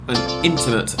An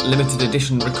intimate limited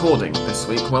edition recording this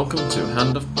week. Welcome to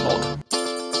Hand of Pod.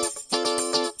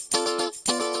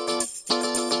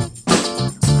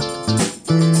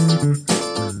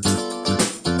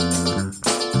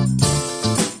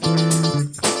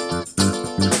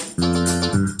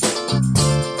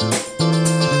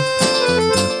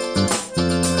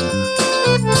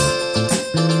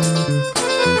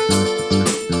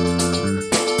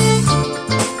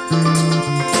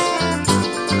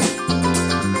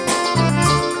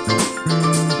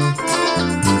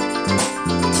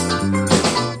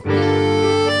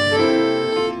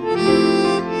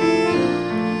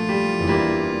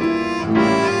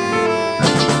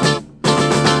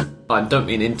 I don't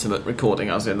mean intimate recording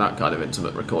as in that kind of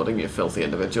intimate recording, you filthy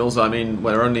individuals. I mean,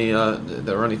 there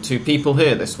are only two people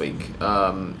here this week,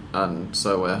 and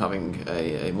so we're having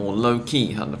a more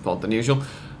low-key Hand of Pod than usual.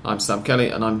 I'm Sam Kelly,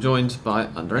 and I'm joined by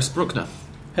Andres Bruckner.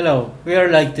 Hello, we are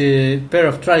like the pair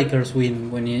of strikers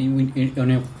when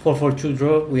on a 4-4-2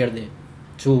 draw, we are the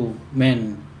two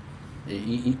men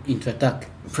into attack.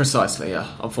 Precisely, yeah.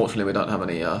 Unfortunately, we don't have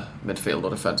any midfield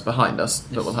or defence behind us,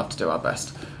 but we'll have to do our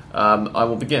best. I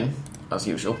will begin, as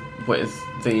usual, with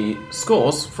the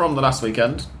scores from the last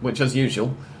weekend, which, as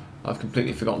usual, I've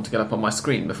completely forgotten to get up on my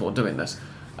screen before doing this.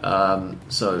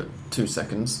 So 2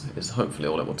 seconds is hopefully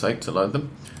all it will take to load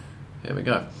them. Here we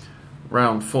go.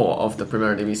 Round 4 of the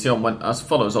Primera División went as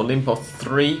follows. Olimpo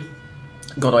 3,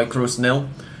 Godoy Cruz 0,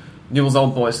 Newell's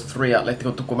Old Boys 3,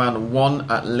 Atlético Tucumán 1,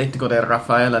 Atlético de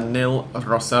Rafaela 0,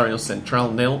 Rosario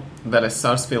Central 0, Vélez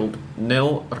Sarsfield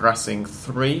 0, Racing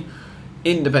 3,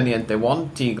 Independiente 1,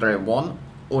 Tigre 1,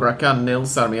 Huracán 0,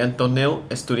 Sarmiento 0,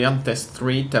 Estudiantes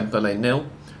 3, Temperley 0,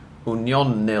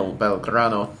 Unión 0,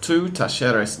 Belgrano 2,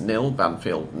 Talleres 0,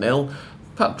 Banfield 0,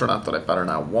 Patronato de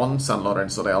Paraná 1, San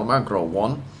Lorenzo de Almagro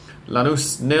 1,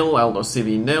 Lanús 0,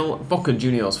 Aldosivi 0, Boca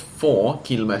Juniors 4,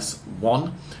 Quilmes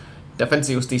 1,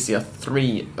 Defensa y Justicia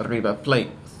 3, River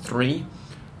Plate 3,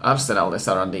 Arsenal de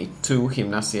Sarandí 2,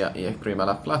 Gimnasia y Esgrima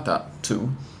La Plata 2,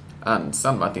 and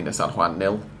San Martín de San Juan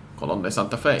 0, Colón de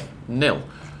Santa Fe 0.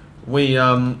 We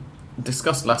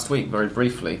discussed last week very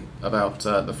briefly about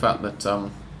the fact that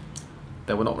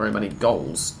there were not very many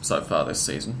goals so far this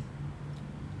season.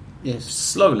 Yes.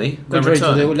 Slowly, they're contrary to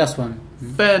returning. the last one.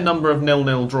 Fair number of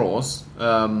 0-0 draws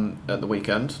at the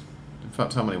weekend. In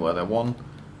fact, how many were there? 1,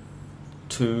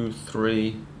 2,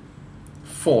 3,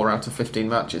 4 out of 15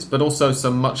 matches, but also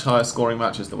some much higher scoring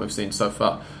matches than we've seen so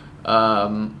far.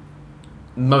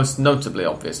 Most notably,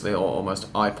 obviously, or almost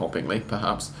eye-poppingly,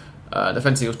 perhaps,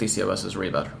 Defensa y Justicia versus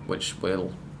River, which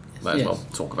we'll may as well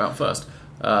talk about first.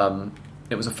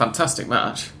 It was a fantastic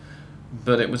match,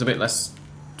 but it was a bit less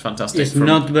fantastic from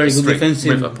not very a good strict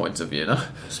defensive River point of view. No?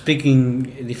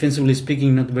 Defensively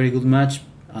speaking, not very good match,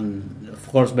 and of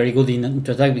course very good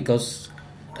into attack because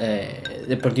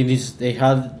the opportunities they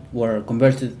had were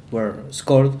converted, were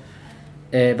scored.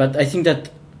 But I think that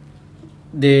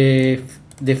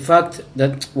the fact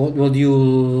that what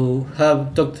you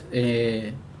have talked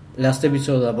last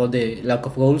episode about the lack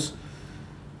of goals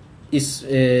is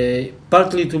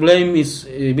partly to blame is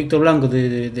Victor Blanco,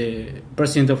 the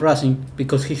president of Racing,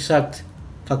 because he sacked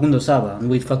Facundo Saba, and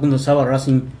with Facundo Saba,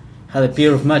 Racing had a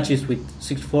pair of matches with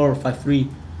 6-4,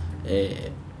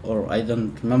 5-3, or I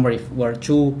don't remember if were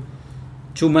two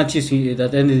matches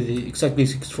that ended exactly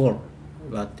 6-4,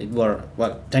 but it were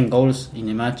 10 goals in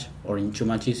a match or in 2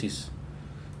 matches is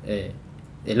a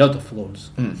lot of goals.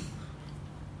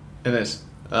 It is.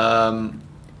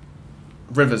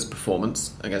 River's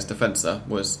performance against Defensa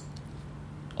was,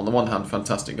 on the one hand,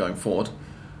 fantastic going forward.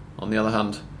 On the other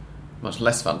hand, much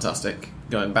less fantastic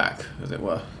going back, as it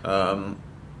were.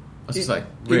 As I say,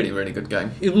 really good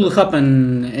game. It will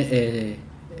happen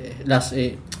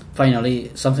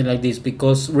finally, something like this,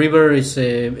 because River is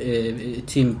a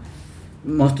team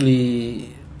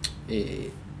mostly,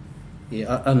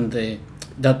 and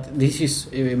that this is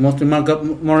more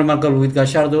remarkable with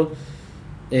Gallardo,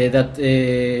 that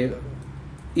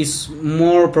is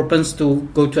more propense to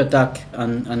go to attack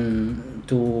and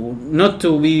to not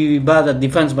to be bad at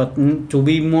defense, but to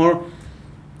be more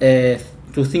to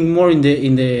think more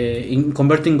in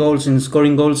converting goals and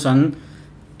scoring goals, and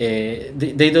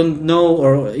they don't know,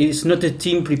 or it's not a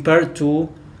team prepared to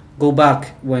go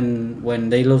back when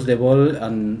they lose the ball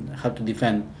and have to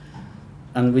defend.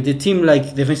 And with a team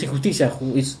like Defensa y Justicia,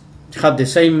 who have the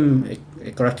same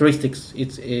characteristics,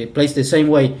 it plays the same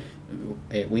way,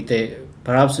 with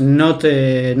perhaps not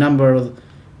a number of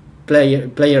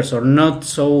players, or not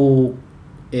so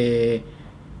with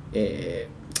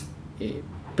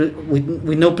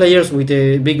no players with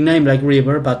a big name like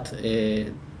River, but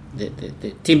the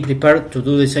team prepared to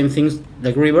do the same things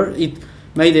like River. It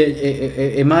made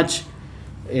a match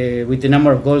with the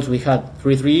number of goals we had,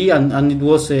 3-3, and it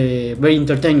was very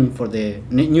entertaining for the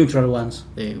neutral ones,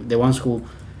 the ones who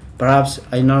perhaps,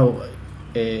 I know,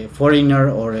 a foreigner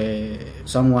or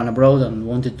someone abroad and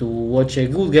wanted to watch a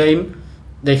good game.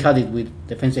 They had it with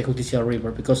Defensa y Justicia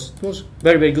River because it was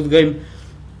very, very good game.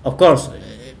 Of course,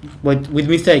 but with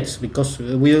mistakes, because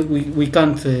we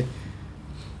can't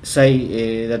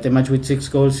say that the match with 6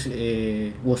 goals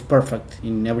was perfect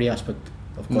in every aspect,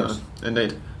 of course. No,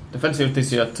 indeed. Defensa y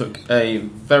Justicia took a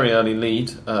very early lead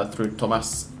through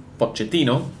Tomás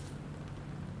Pochettino,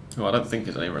 who I don't think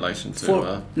is any relation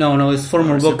to... No, it's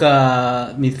former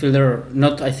Boca midfielder.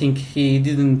 Not, I think he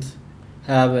didn't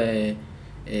have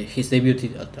his debut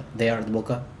there at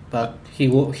Boca, but he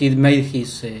made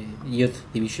his youth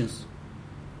divisions,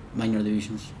 minor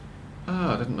divisions.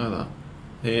 I didn't know that.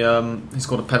 He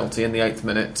scored a penalty in the 8th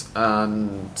minute,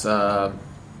 and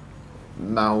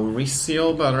Mariano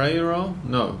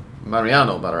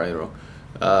Barreiro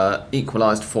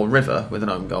equalised for River with an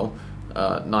own goal.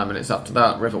 9 minutes after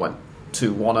that, River went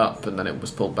 2-1 up, and then it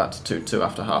was pulled back to 2-2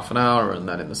 after half an hour, and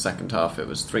then in the second half it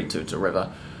was 3-2 to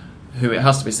River, who, it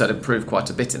has to be said, improved quite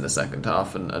a bit in the second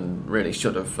half and really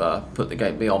should have put the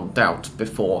game beyond doubt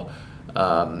before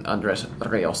Andres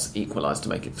Rios equalised to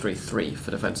make it 3-3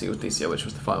 for Defensa y Justicia, which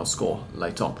was the final score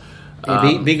late on.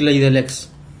 Big lay the legs.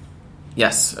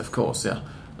 Yes, of course, yeah.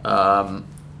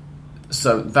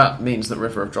 So that means that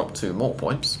River have dropped 2 more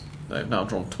points. They've now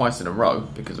drawn twice in a row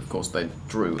because, of course, they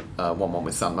drew 1-1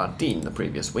 with San Martin the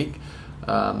previous week,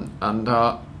 and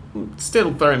are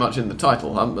still very much in the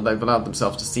title hunt, but they've allowed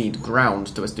themselves to cede ground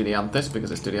to Estudiantes because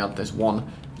Estudiantes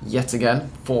won yet again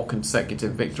 4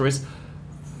 consecutive victories.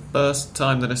 First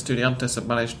time that Estudiantes have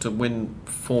managed to win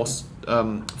 4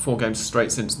 games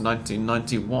straight since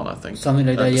 1991, I think. Something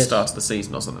like that, at the yes. start of the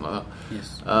season or something like that.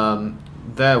 Yes.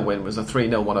 Their win was a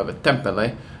 3-0 one over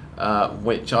Temperley,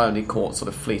 which I only caught sort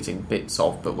of fleeting bits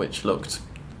of, but which looked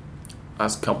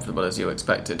as comfortable as you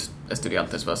expected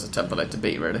Estudiantes versus Temperley to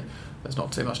be, really. There's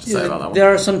not too much to say about that one.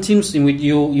 There are some teams in which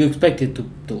you expected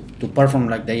to perform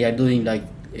like they are doing, like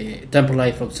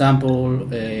Temperley, for example,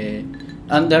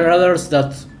 and there are others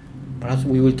that perhaps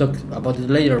we will talk about it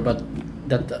later, but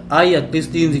that I at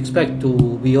least didn't expect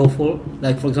to be awful,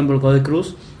 like for example Godoy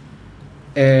Cruz,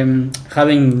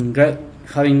 having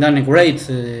done a great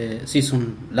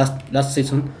season last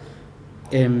season,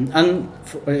 and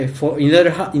for in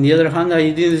the other hand,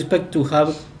 I didn't expect to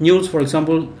have Newell's, for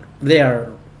example. They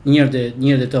are near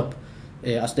the top,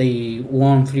 as they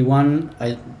won 3-1.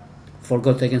 I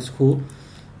forgot against who,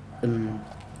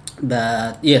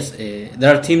 but yes,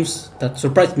 there are teams that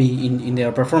surprised me in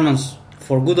their performance,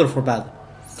 for good or for bad.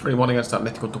 3-1 against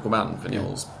Atletico Tucumán for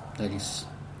Newell's. That is.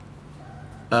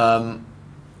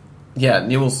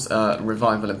 Newell's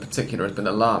revival in particular has been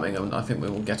alarming, and I think we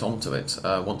will get onto it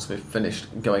once we've finished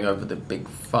going over the big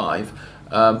 5.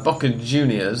 Boca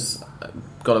Juniors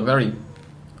got a very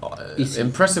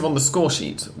impressive on the score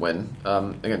sheet win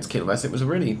against Quilmes. It was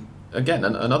really, again,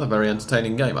 another very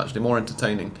entertaining game, actually, more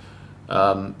entertaining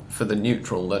for the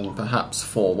neutral than perhaps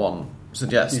 4-1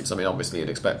 suggests. Yes. I mean, obviously you'd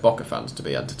expect Boca fans to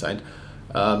be entertained.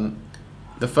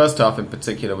 The first half in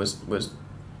particular was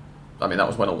I mean, that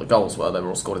was when all the goals were. They were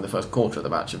all scored in the first quarter of the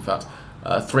match, in fact.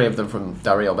 3 of them from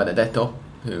Dario Benedetto,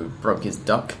 who broke his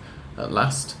duck at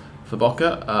last for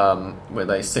Boca, with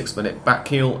a 6-minute back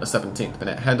heel, a 17th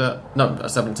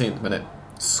minute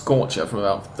scorcher from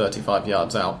about 35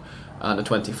 yards out, and a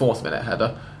 24th minute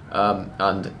header,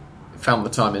 and found the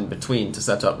time in between to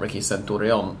set up Ricky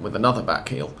Centurion with another back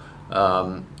heel.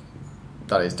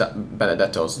 That is,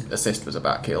 Benedetto's assist was a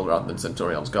back heel rather than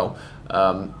Centurion's goal,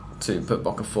 to put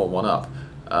Boca 4-1 up.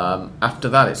 After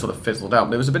that, it sort of fizzled out.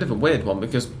 But it was a bit of a weird one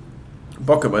because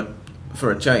Boca were, for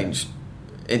a change,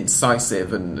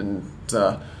 incisive and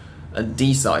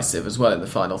decisive as well in the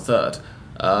final third.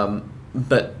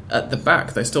 But at the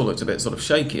back, they still looked a bit sort of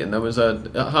shaky. And there was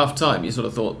at half-time, you sort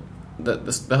of thought that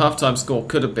the half-time score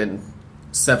could have been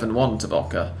 7-1 to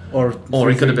Boca, or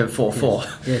it could have been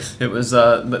 4-4. Yes. It was.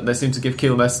 They seemed to give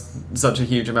Quilmes such a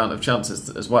huge amount of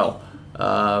chances as well.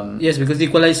 Yes, because the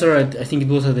equalizer, I think it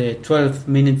was at the 12th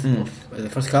minute of the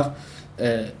first half,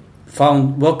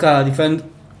 found Boca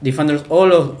defenders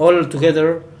all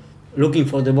together looking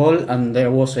for the ball, and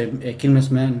there was a Quilmes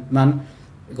man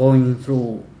going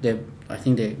through the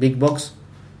big box,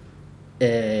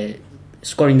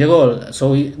 scoring the goal.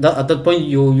 So at that point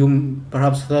you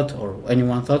perhaps thought, or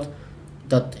anyone thought,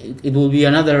 that it would be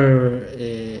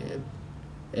another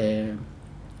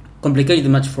complicated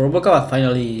match for Boca, but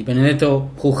finally Benedetto,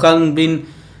 who hadn't been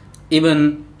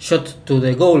even shot to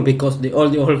the goal because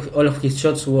all of his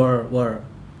shots were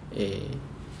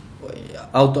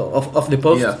out of the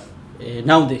post. Yeah.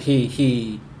 Now that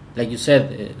he like you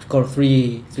said, scored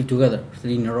three together,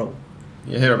 3 in a row.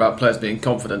 You hear about players being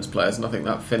confidence players, and I think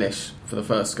that finish for the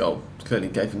first goal clearly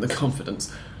gave him the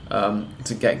confidence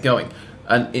to get going.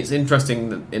 And it's interesting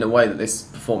that, in a way, that this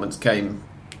performance came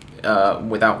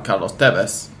without Carlos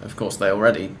Tevez. Of course, they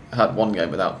already had one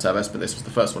game without Tevez, but this was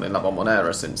the first one in La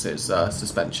Bombonera since his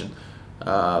suspension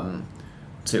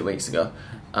 2 weeks ago.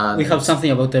 And we have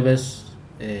something about Tevez,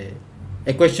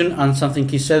 a question and something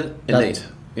he said. Indeed,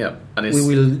 yeah. And we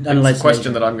will analyze. It's a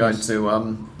question that I'm going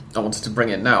to. I wanted to bring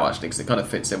in now, actually, because it kind of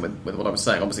fits in with what I was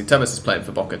saying. Obviously, Tevez is playing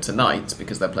for Boca tonight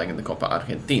because they're playing in the Copa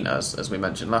Argentina, as we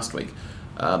mentioned last week,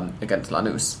 against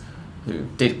Lanús, who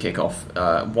did kick off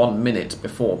 1 minute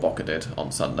before Boca did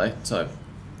on Sunday. So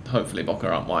hopefully Boca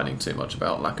aren't whining too much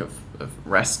about lack of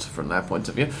rest from their point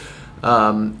of view.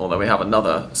 Although we have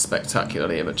another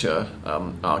spectacularly immature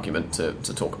argument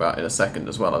to talk about in a second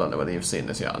as well. I don't know whether you've seen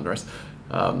this yet, Andres.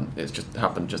 It's just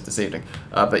happened just this evening.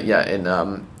 But yeah, in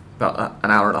about an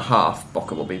hour and a half,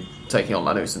 Boca will be taking on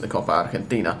Lanús in the Copa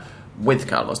Argentina with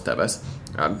Carlos Tevez.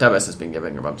 Tevez has been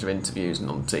giving a bunch of interviews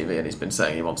and on TV, and he's been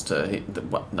saying he wants to.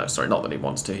 Not that he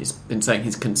wants to. He's been saying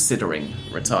he's considering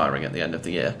retiring at the end of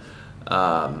the year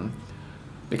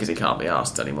because he can't be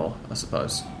asked anymore, I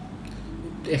suppose.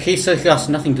 He said it has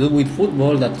nothing to do with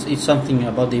football. That it's something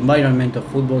about the environment of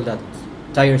football that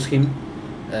tires him.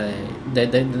 The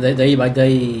day by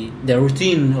day, the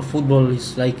routine of football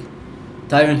is like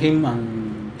tiring him,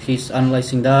 and he's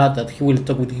analyzing that he will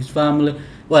talk with his family.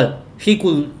 Well, he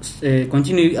could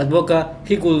continue at Boca,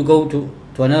 he could go to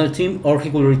another team, or he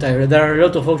could retire. There are a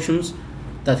lot of options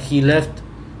that he left.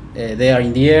 They are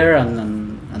in the air,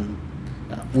 and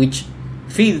which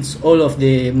feeds all of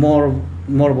the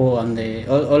morbo and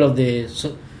all of the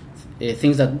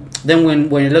things that then when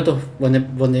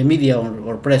the media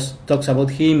or press talks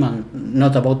about him and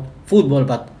not about football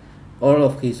but all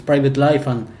of his private life,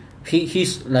 and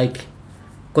he's like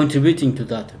contributing to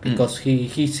that because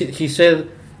he said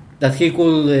that he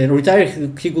could retire,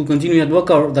 he could continue at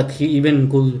Boca, or that he even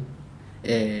could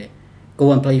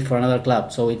go and play for another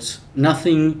club. So it's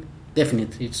nothing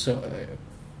definite. It's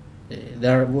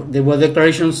there were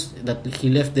declarations that he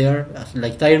left there as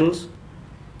like titles,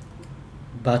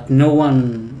 but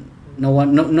none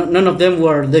of them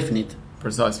were definite.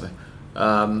 Precisely.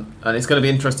 And it's going to be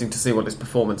interesting to see what his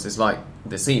performance is like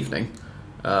this evening,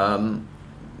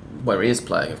 where he is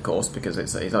playing, of course, because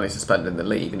he's only suspended in the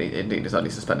league, and indeed he's only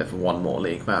suspended for one more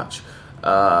league match.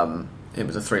 It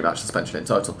was a 3-match suspension in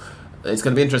total. It's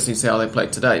going to be interesting to see how they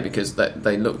played today, because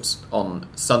they looked on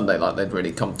Sunday like they'd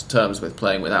really come to terms with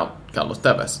playing without Carlos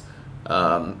Tevez,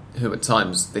 who at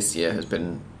times this year has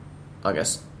been, I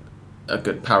guess, a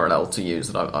good parallel to use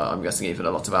that I'm guessing even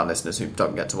a lot of our listeners who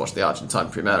don't get to watch the Argentine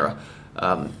Primera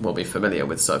will be familiar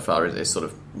with so far. Is sort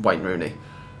of Wayne Rooney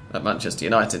at Manchester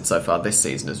United so far this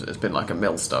season has been like a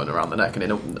millstone around the neck,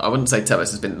 and I wouldn't say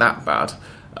Tevez has been that bad,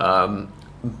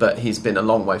 but he's been a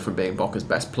long way from being Boca's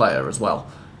best player as well,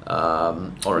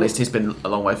 or at least he's been a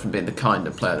long way from being the kind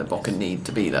of player that Boca need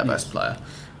to be their best player.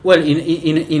 Well,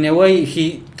 in a way,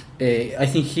 I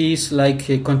think he's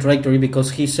like contradictory,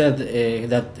 because he said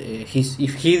that if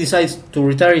he decides to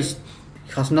retire, it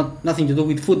has nothing to do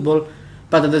with football,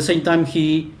 but at the same time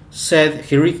he said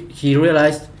he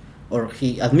realized, or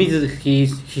he admitted he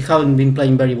hadn't been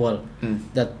playing very well.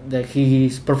 That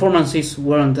his performances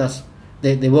weren't as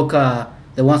the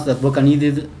ones that Boca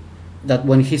needed. That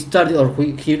when he started, or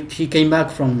he came back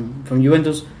from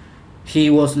Juventus,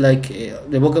 he was like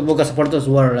the Boca supporters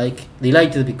were like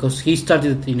delighted, because he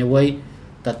started in a way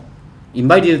that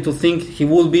invited to think he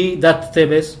would be that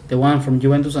Tevez, the one from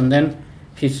Juventus, and then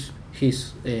his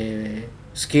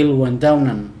skill went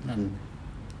down,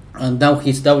 and now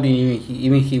he's doubting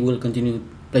even he will continue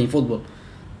playing football.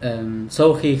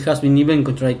 So he has been even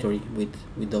contradictory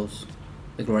with those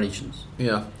declarations.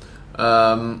 Yeah.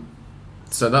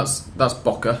 So that's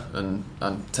Boca and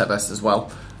Tevez as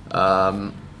well.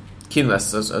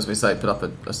 Quilmes, as we say, put up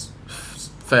a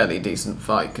fairly decent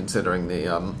fight considering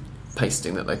the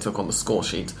pasting that they took on the score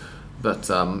sheet, but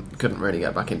couldn't really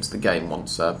get back into the game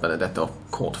once Benedetto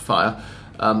caught fire.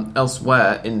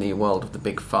 Elsewhere in the world of the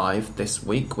Big Five this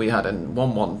week, we had a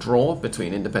 1-1 draw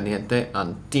between Independiente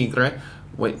and Tigre,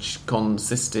 which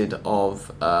consisted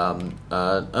of an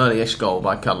early-ish goal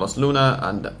by Carlos Luna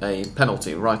and a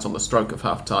penalty right on the stroke of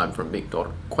half-time from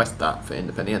Victor Cuesta for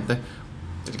Independiente.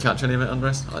 Did you catch any of it,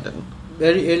 Andres? I didn't.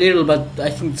 Very little, but I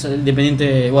think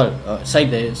Independiente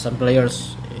saved some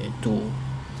players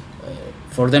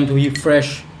for them to be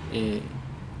fresh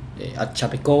at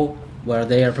Chapecó, where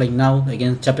they are playing now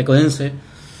against Chapecoense.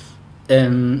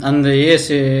 Yes,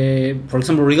 for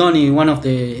example, Rigoni, one of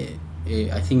the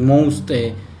I think most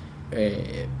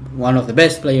one of the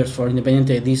best players for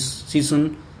Independiente this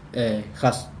season,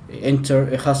 has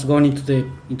gone into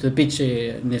the pitch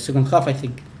in the second half, I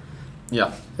think.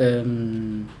 Yeah.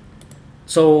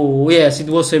 So yes, it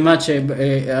was a match,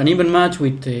 an even match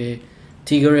with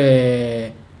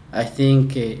Tigre. I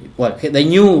think they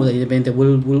knew that Independiente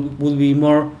will be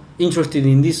more interested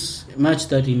in this match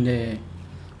than in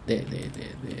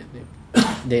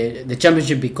the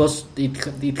championship, because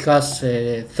it has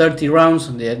 30 rounds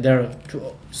and there are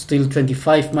still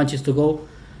 25 matches to go,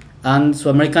 and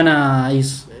Sudamericana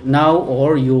is now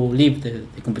or you leave the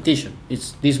competition.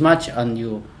 It's this match, and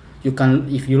you can,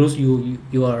 if you lose,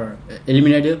 you are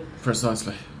eliminated.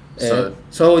 Precisely.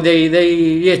 So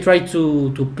they tried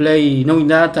to play knowing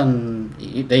that, and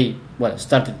they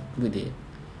started with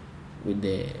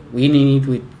the winning it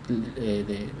with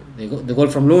the goal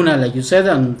from Luna, like you said,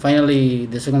 and finally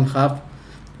the second half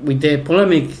with the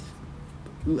polemic,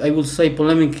 I will say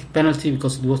polemic penalty,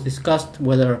 because it was discussed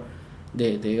whether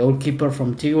the goalkeeper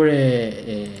from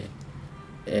Tigre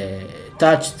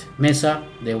touched Mesa,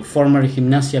 the former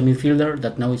Gimnasia midfielder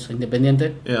that now is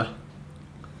Independiente. Yeah.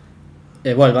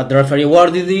 But the referee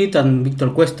awarded it, and Victor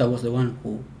Cuesta was the one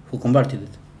who converted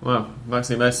it. Well,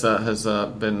 Maxi Mesa has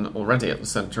been already at the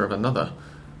centre of another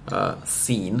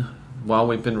scene while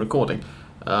we've been recording.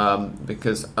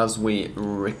 Because as we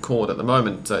record at the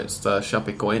moment, it's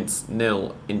Chapecoense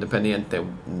 0, Independiente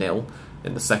 0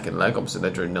 in the second leg. Obviously,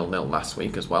 they drew 0-0 last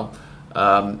week as well.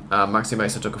 Maxi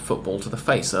Mesa took a football to the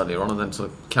face earlier on and then sort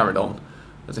of carried on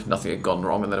as if nothing had gone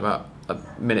wrong. And then about a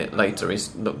minute later,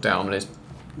 he's looked down and his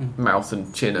mouth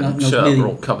and chin and shirt were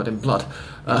all covered in blood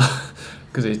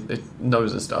because his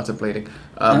nose has started bleeding.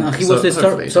 And he was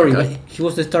he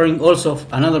was the starring also of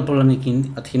another polemic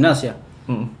at Gimnasia.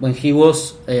 When he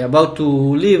was about to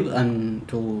leave and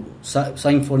to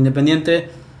sign for Independiente,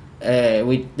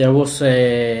 there was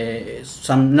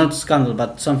some, not scandal,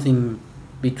 but something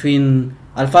between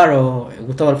Gustavo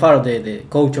Alfaro, the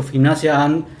coach of Gimnasia,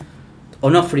 and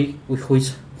Onofri,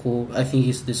 who I think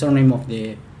is the surname of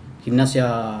the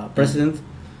Gimnasia president,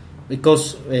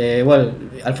 because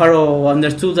Alfaro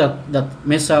understood that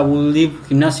Mesa will leave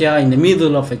Gimnasia in the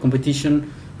middle of a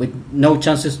competition with no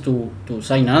chances to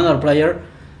sign another player,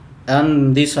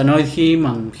 and this annoyed him,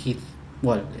 and he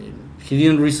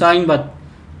didn't resign, but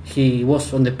he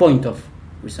was on the point of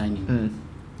resigning.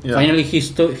 Yeah. Finally he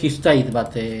stayed,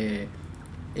 but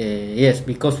yes,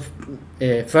 because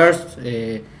first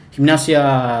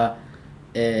Gimnasia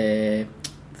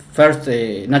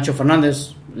Nacho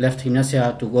Fernandez left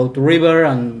Gimnasia to go to River,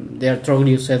 and there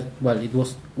Troglio said, it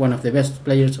was one of the best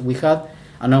players we had,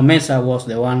 and now Mesa was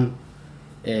the one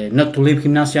not to leave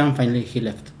Gimnasia, and finally he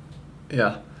left.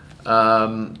 Yeah.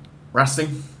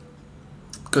 Racing,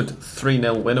 good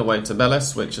 3-0 win away to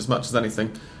Vélez, which, as much as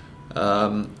anything,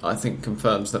 I think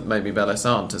confirms that maybe Vélez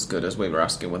aren't as good as we were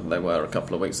asking when they were a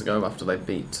couple of weeks ago after they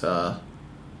beat...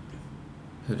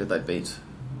 who did they beat?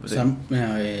 Was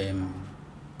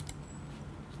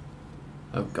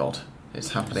oh God,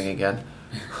 it's happening again.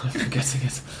 I'm forgetting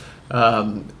it.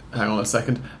 Hang on a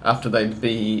second. After they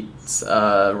beat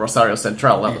Rosario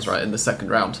Central, that was right, in the second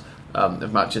round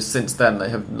of matches. Since then, they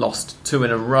have lost 2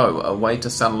 in a row away to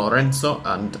San Lorenzo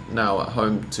and now at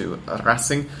home to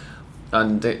Racing.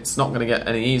 And it's not going to get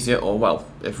any easier, or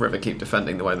if River keep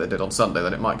defending the way they did on Sunday,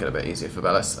 then it might get a bit easier for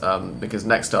Vélez, because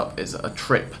next up is a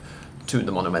trip to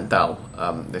the Monumental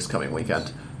this coming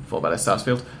weekend for Vélez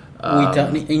Sarsfield. With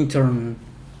an intern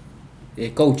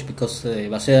coach, because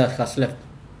Baceda has left.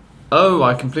 Oh,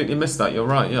 I completely missed that. You're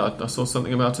right. Yeah, I saw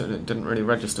something about it and it didn't really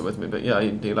register with me. But yeah,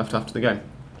 he left after the game.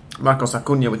 Marcos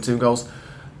Acuna with 2 goals.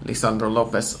 Lisandro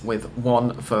Lopez with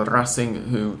 1 for Racing,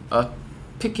 who are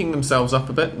picking themselves up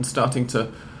a bit and starting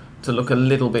to look a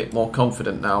little bit more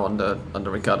confident now under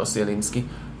Ricardo Zielinski.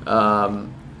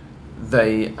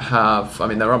 They have,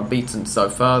 they're unbeaten so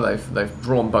far. They've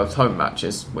drawn both home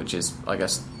matches, which is, I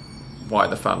guess, why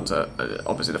the fans are...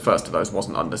 obviously, the first of those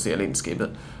wasn't under Zielinski,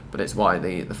 but it's why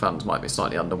the fans might be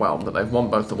slightly underwhelmed. But they've won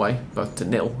both away, both to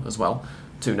 0 as well.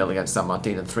 2-0 against San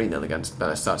Martin and 3-0 against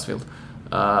Vélez Sarsfield.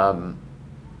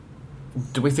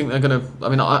 Do we think they're going to...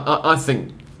 I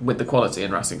think with the quality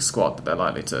in Racing's squad that they're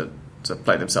likely to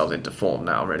play themselves into form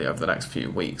now, really, over the next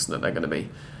few weeks, and that they're going to be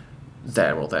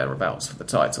there or thereabouts for the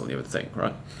title, you would think,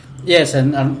 right? Yes,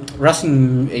 and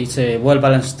Racing is a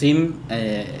well-balanced team,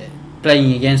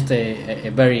 playing against a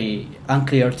very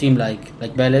unclear team like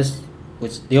Vélez,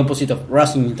 which is the opposite of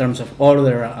Racing in terms of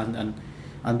order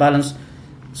and balance.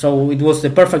 So it was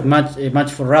the perfect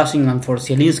match for Racing and for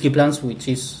Zielinski plans, which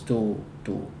is to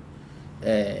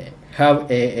have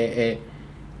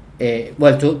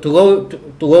well to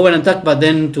go and attack, but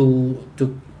then to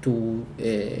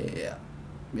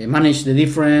manage the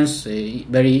difference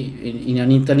very in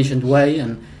an intelligent way,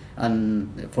 and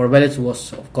for Vélez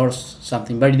was of course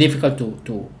something very difficult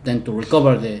to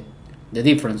recover the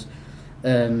difference,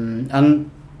 and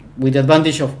with the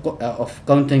advantage of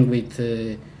counting with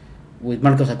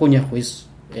Marcos Acuña, who is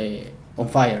on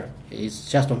fire. He's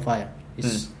just on fire.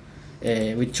 He's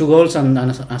with 2 goals and an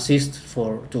assist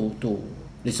to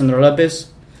Lisandro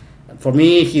Lopez. For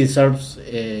me, he deserves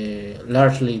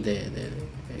largely the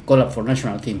call-up for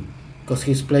national team, because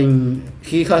he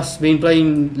has been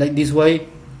playing like this way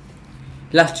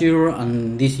last year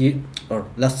and this year, or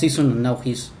last season, and now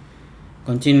he's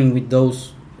continuing with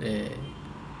those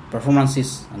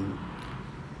performances. And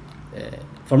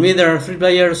for me, there are 3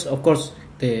 players. Of course,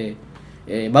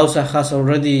 Bauza has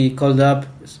already called up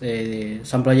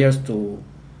some players to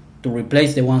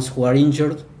replace the ones who are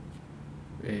injured,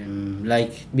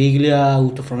 like Biglia,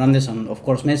 Augusto Fernandez, and of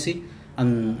course Messi.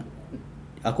 And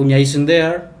Acuña isn't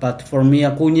there, but for me,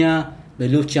 Acuña,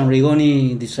 Bellucci, and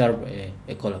Rigoni deserve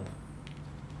a call-up.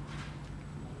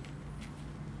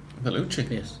 Bellucci?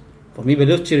 Yes. For me,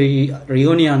 Bellucci,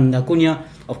 Rigoni, and Acuña,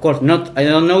 of course, not. I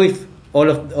don't know if all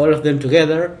of them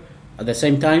together at the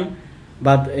same time,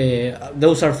 but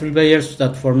those are 3 players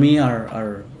that for me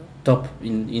are top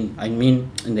in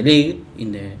the league,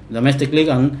 in the domestic league,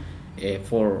 and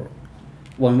for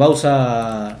when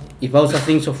if Bauza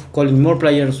thinks of calling more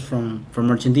players from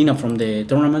Argentina from the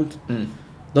tournament,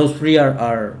 those 3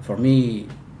 are for me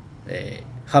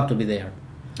have to be there.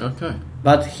 Okay.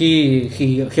 But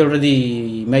he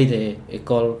already made a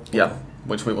call. Yeah,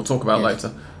 which we will talk about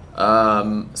later.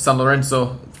 San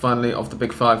Lorenzo, finally, of the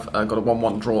Big Five, got a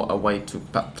 1-1 draw away to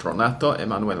Patronato.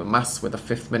 Emmanuel Mas with a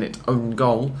 5th-minute own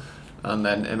goal, and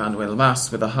then Emmanuel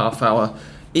Mas with a half-hour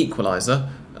equaliser.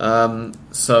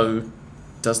 So,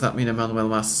 does that mean Emmanuel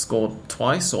Mas scored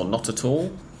twice, or not at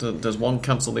all? Does one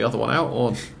cancel the other one out,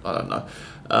 or I don't know.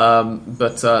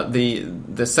 But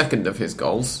the second of his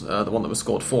goals, the one that was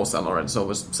scored for San Lorenzo,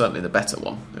 was certainly the better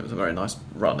one. It was a very nice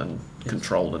run and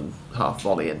control and half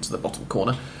volley into the bottom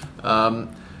corner.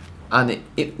 And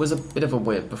it was a bit of a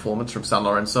weird performance from San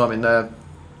Lorenzo. I mean,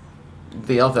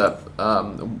 the other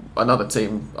another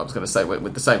team, I was going to say,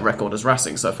 with the same record as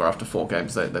Racing so far after 4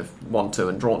 games, they've won 2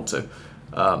 and drawn 2.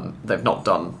 They've not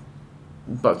done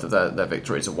both of their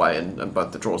victories away and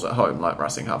both the draws at home like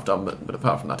Racing have done, but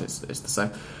apart from that, it's the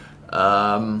same.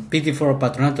 Pity for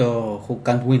Patronato, who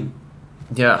can't win.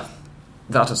 Yeah,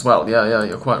 that as well. Yeah,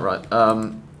 you're quite right.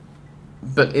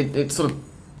 But it sort of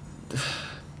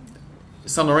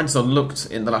San Lorenzo looked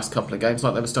in the last couple of games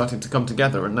like they were starting to come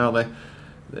together, and now they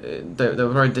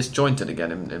were very disjointed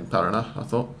again in Paraná. I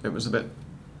thought it was a bit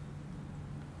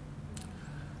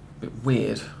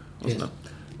weird, wasn't it?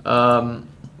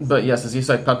 But yes, as you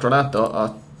say, Patronato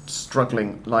are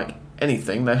struggling like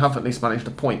anything. They have at least managed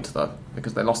a point, though,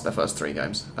 because they lost their first 3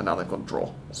 games, and now they've got a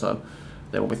draw. So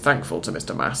they will be thankful to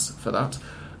Mr. Mas for that.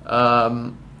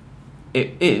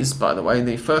 It is, by the way,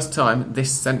 the first time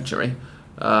this century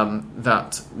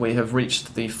that we have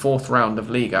reached the 4th round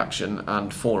of league action,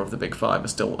 and 4 of the Big Five are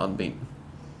still unbeaten.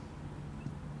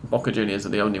 Boca Juniors are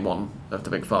the only one of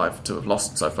the Big Five to have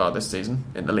lost so far this season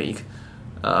in the league.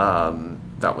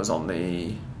 That was on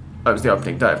it was the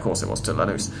opening day, of course it was, to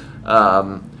Lanús.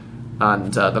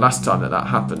 And the last time that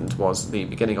happened was the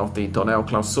beginning of the Torneo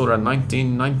Clausura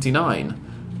 1999,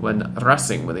 when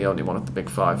Racing were the only one of the Big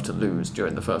Five to lose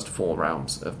during the first 4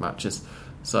 rounds of matches.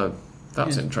 So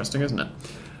that's interesting, isn't it?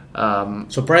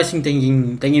 Surprising,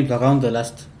 taking into account the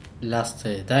last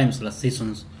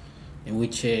seasons, in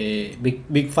which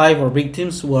Big Five or big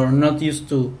teams were not used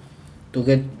to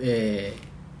get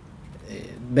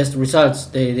best results.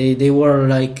 They were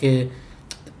like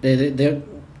the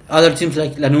other teams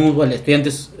like Lanús. Well,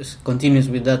 Estudiantes continues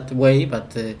with that way,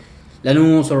 but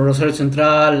Lanús or Rosario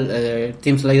Central,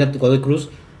 teams like that, Godoy Cruz,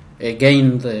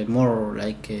 gained more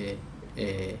like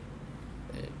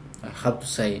how to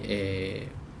say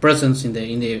presence in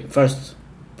the first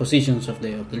positions of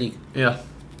the league. Yeah,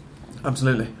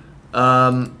 absolutely.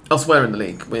 Elsewhere in the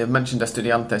league, we have mentioned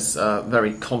Estudiantes'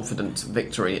 very confident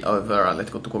victory over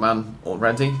Atletico Tucumán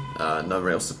already. No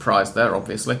real surprise there,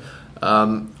 obviously.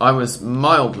 I was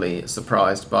mildly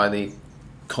surprised by the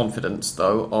confidence,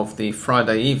 though, of the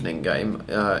Friday evening game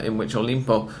in which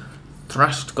Olimpo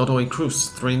thrashed Godoy Cruz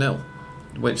 3-0,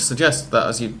 which suggests that,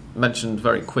 as you mentioned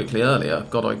very quickly earlier,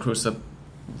 Godoy Cruz are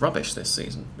rubbish this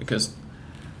season, because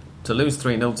to lose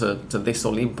 3-0 to this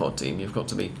Olimpo team, you've got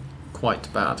to be quite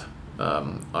bad.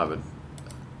 I would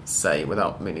say,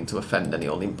 without meaning to offend any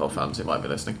Olimpo fans who might be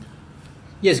listening.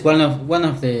 Yes, one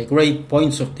of the great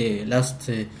points of the last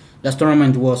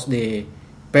tournament was the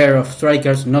pair of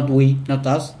strikers. Not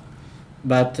us,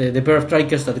 but the pair of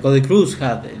strikers that Godoy Cruz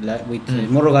had with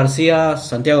Morro Garcia,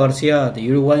 Santiago Garcia, the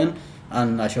Uruguayan,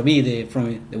 and Ayoví,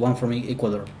 the one from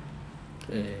Ecuador.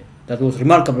 That was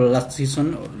remarkable last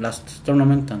season, or last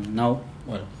tournament, and now.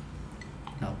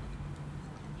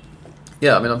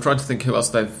 Yeah, I mean, I'm trying to think who else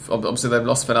they've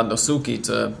lost Fernando Suki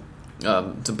to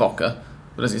Boca,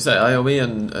 but as you say, Ayoví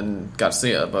and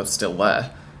Garcia are both still there,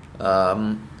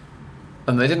 and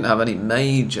they didn't have any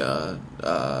major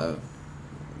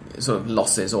sort of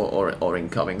losses or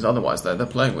incomings. Otherwise, they're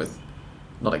playing with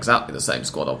not exactly the same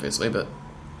squad, obviously, but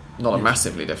not a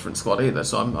massively different squad either.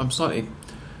 So I'm slightly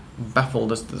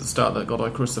baffled as to the start that Godoy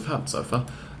Cruz have had so far.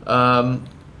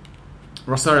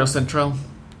 Rosario Central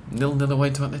 0-0 away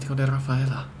to Atletico de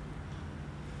Rafaela.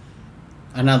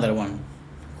 Another one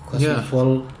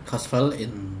has fell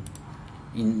in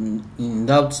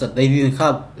doubts that they didn't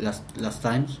have last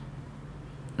times.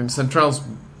 In Central's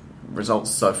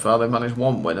results so far, they managed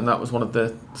one win, and that was one of the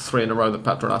 3 in a row that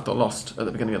Patronato lost at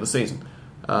the beginning of the season.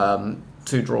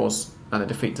 2 draws and a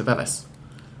defeat to Vélez.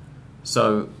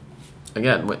 So,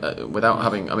 again, without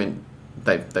having, I mean,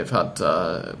 they've had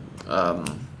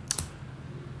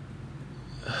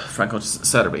Franco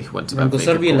Cervi went to Franco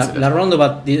Cervi La Ronda,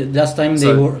 but the last time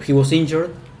he was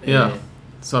injured. Yeah.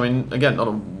 So I mean, again, not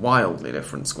a wildly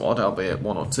different squad, albeit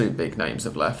 1 or 2 big names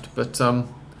have left, but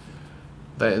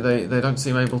they don't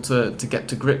seem able to get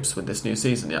to grips with this new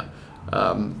season yet.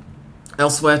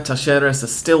 Elsewhere, Talleres are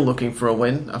still looking for a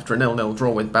win after a 0-0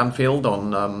 draw with Banfield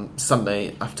on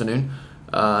Sunday afternoon,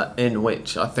 in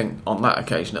which I think, on that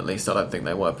occasion at least, I don't think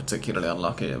they were particularly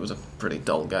unlucky. It was a pretty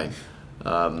dull game,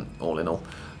 all in all.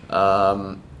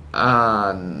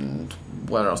 And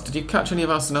where else? Did you catch any of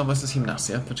Arsenal versus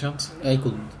Gimnasia, perchance? I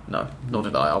couldn't. No, nor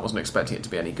did I. I wasn't expecting it to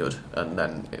be any good, and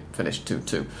then it finished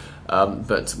 2-2.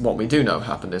 But what we do know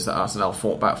happened is that Arsenal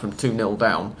fought back from 2-0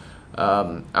 down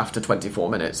after 24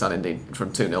 minutes, and indeed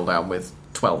from 2-0 down with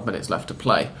 12 minutes left to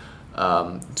play,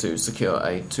 to secure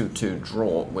a 2-2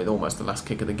 draw with almost the last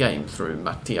kick of the game through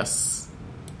Matias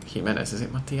Jimenez. Is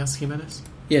it Matias Jimenez?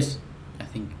 Yes, I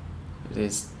think it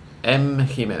is. M.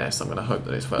 Jimenez. I'm going to hope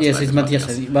that his first name is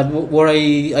Matias. But where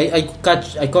I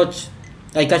catch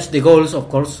the goals, of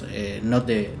course, not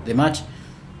the match.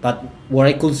 But what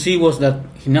I could see was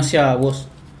that Gimnasia was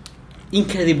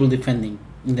incredible defending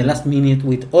in the last minute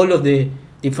with all of the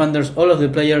defenders, all of the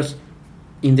players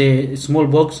in the small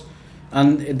box,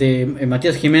 and the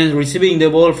Matias Jimenez receiving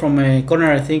the ball from a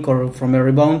corner, I think, or from a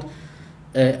rebound,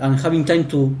 and having time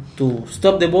to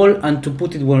stop the ball and to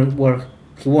put it where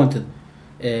he wanted.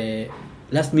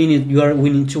 Last minute you are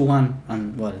winning 2-1,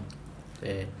 and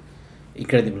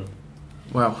incredible.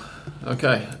 Wow.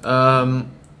 Okay.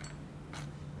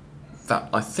 That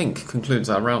I think concludes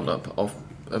our roundup of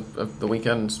the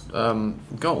weekend's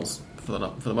goals for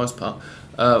the most part.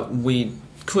 We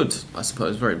could, I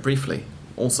suppose, very briefly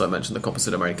also mention the Copa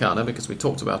Sudamericana, because we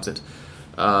talked about it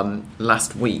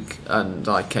last week, and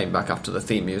I came back after the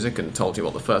theme music and told you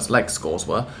what the first leg scores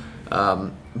were.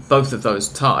 Both of those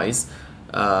ties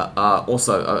are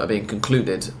also being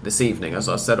concluded this evening. As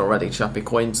I said already,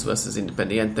 Chapecoense versus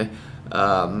Independiente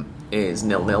is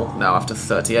 0-0 now after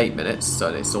 38 minutes,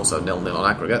 so it's also 0-0 on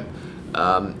aggregate.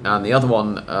 And the other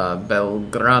one,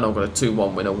 Belgrano got a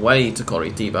 2-1 win away to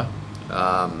Coritiba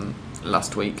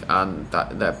last week, and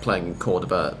they're playing in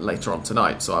Cordoba later on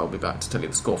tonight, so I will be back to tell you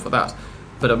the score for that.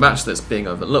 But a match that's being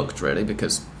overlooked, really,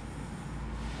 because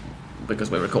we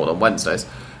record on Wednesdays,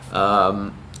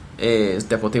 is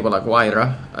Deportivo La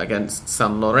Guaira against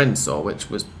San Lorenzo, which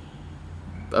was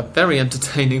a very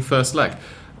entertaining first leg.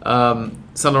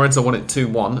 San Lorenzo won it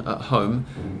 2-1 at home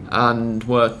and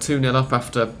were 2-0 up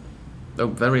after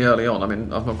very early on. I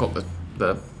mean, I've not got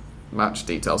the match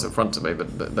details in front of me,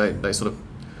 but they sort of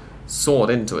soared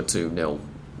into a 2-0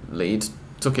 lead,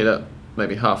 took it at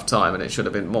maybe half time, and it should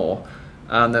have been more.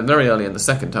 And then very early in the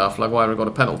second half, La Guaira got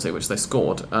a penalty, which they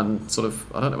scored, and sort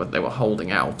of, I don't know whether they were holding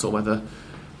out or whether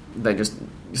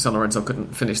San Lorenzo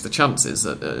couldn't finish the chances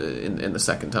in the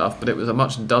second half, but it was a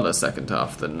much duller second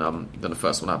half than the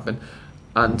first one had been.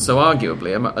 And so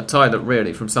arguably a tie that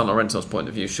really, from San Lorenzo's point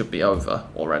of view, should be over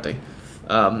already,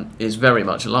 is very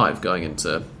much alive going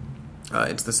into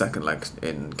the second leg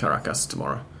in Caracas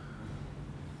tomorrow.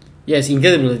 Yes,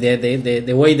 incredible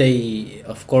the way they,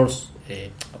 of course,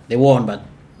 they won, but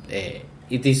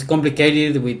it is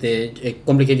complicated with a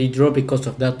complicated draw because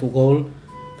of that goal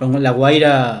from La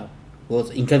Guaira.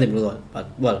 Was incredible goal,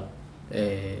 but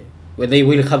they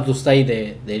will have to stay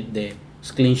the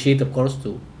clean sheet, of course,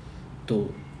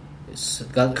 to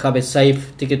have a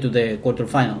safe ticket to the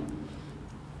quarterfinal.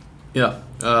 Yeah,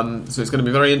 so it's going to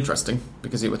be very interesting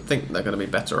because you would think they're going to be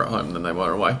better at home than they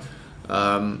were away.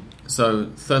 So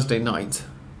Thursday night,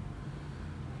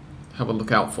 have a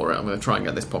look out for it. I'm going to try and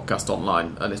get this podcast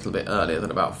online a little bit earlier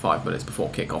than about 5 minutes before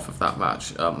kick-off of that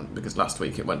match, because last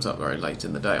week it went up very late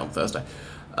in the day on Thursday.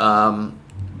 And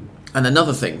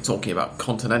another thing, talking about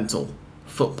continental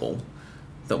football,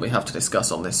 that we have to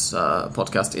discuss on this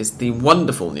podcast is the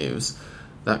wonderful news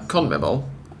that CONMEBOL,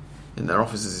 in their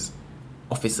offices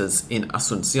in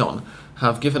Asunción,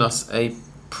 have given us a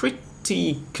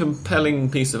pretty compelling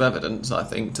piece of evidence, I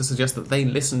think, to suggest that they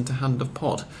listen to Hand of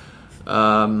Pod,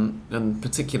 and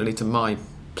particularly to my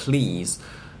pleas.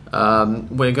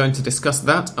 We're going to discuss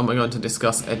that, and we're going to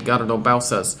discuss Edgardo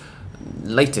Bauza's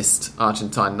latest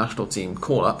Argentine national team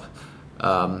call-up.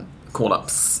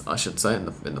 Call-ups, I should say, in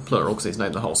the plural, because he's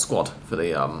named the whole squad for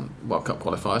the World Cup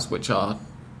qualifiers, which are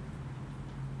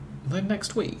they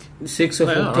next week? 6th of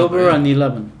October and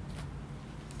 11.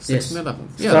 6th and 11.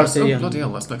 Yeah, bloody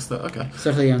hell, that's next Thursday. Okay.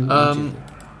 Saturday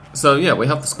so yeah, we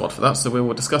have the squad for that, so we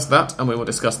will discuss that, and we will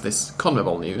discuss this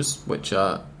CONMEBOL news, which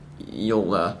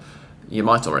you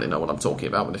might already know what I'm talking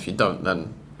about, but if you don't,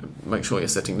 then make sure you're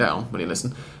sitting down when you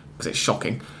listen, because it's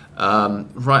shocking.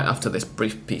 Right after this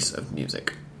brief piece of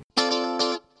music.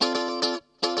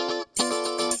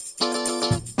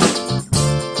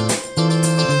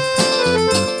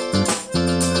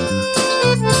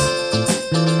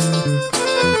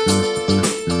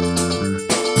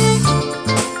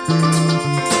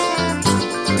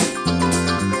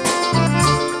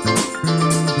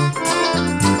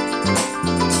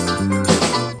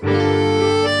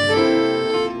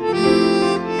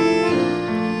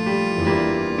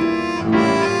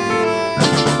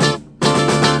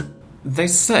 They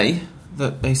say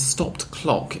that a stopped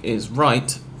clock is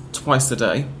right twice a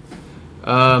day,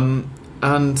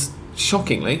 and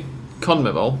shockingly,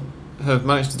 CONMEBOL have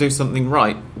managed to do something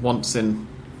right once in...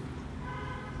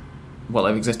 Well,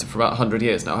 they've existed for about 100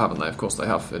 years now, haven't they? Of course they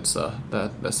have. It's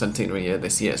their centenary year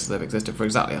this year, so they've existed for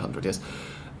exactly 100 years.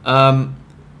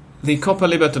 The Copa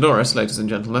Libertadores, ladies and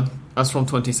gentlemen, as from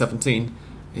 2017,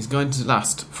 is going to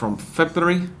last from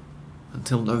February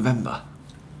until November.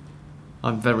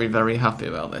 I'm very, very happy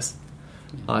about this.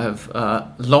 I have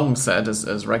long said,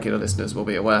 as regular listeners will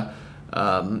be aware,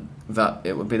 that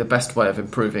it would be the best way of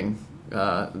improving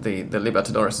the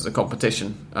Libertadores as a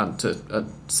competition, and to a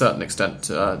certain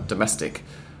extent domestic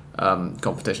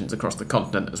competitions across the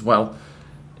continent as well.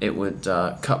 It would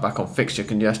cut back on fixture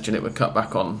congestion, it would cut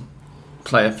back on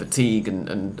player fatigue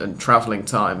and travelling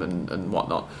time and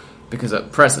whatnot, because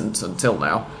at present, until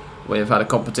now, we have had a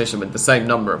competition with the same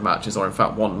number of matches, or in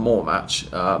fact one more match,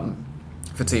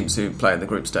 for teams who play in the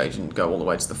group stage and go all the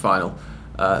way to the final,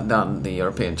 than the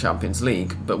European Champions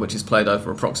League, but which is played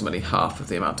over approximately half of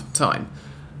the amount of time,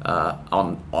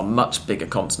 on much bigger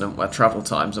continent where travel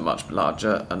times are much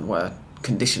larger and where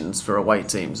conditions for away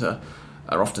teams are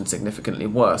often significantly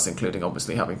worse, including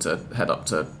obviously having to head up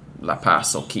to La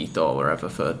Paz or Quito or wherever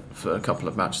for a couple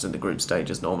of matches in the group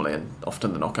stages normally, and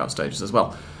often the knockout stages as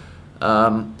well.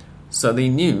 So the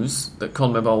news that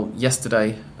CONMEBOL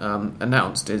yesterday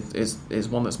announced is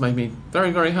one that's made me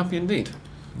very, very happy indeed.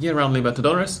 Year-round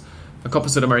Libertadores, a Copa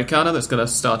Sudamericana that's going to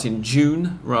start in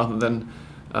June rather than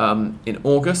in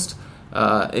August.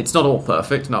 It's not all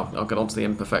perfect, and I'll get on to the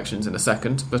imperfections in a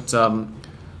second, but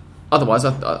otherwise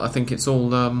I think it's all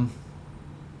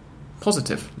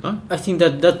positive. No? I think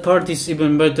that part is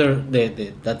even better,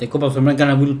 that the Copa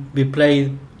Sudamericana will be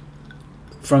played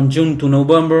from June to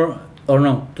November, or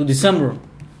no, to December.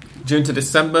 June to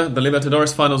December. The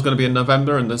Libertadores final is going to be in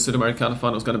November, and the Sudamericana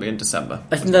final is going to be in December.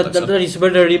 I think that is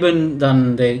better even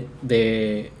than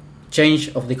the change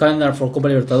of the calendar for Copa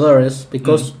Libertadores,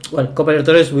 because Copa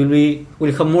Libertadores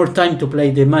will have more time to play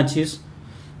the matches,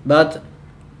 but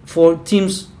for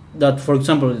teams that, for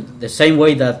example, the same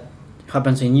way that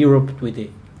happens in Europe with the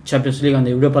Champions League and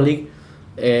the Europa League,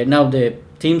 now the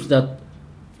teams that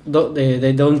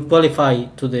they don't qualify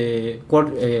to the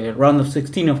round of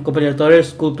 16 of Copa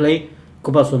Libertadores could play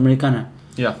Copa Sudamericana.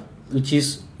 Yeah, which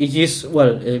is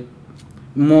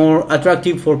more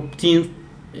attractive for teams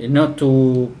not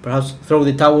to perhaps throw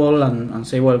the towel and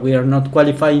say, well, we are not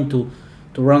qualifying to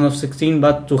round of 16,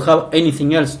 but to have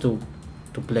anything else to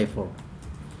play for.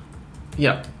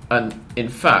 Yeah, and in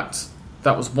fact,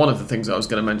 that was one of the things I was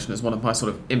going to mention as one of my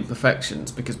sort of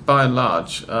imperfections, because by and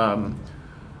large,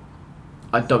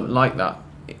 I don't like that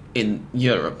in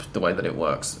Europe, the way that it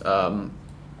works. From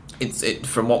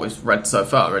what we've read so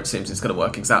far, it seems it's going to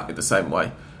work exactly the same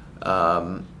way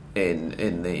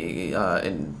in the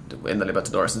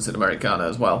Libertadores and Sudamericana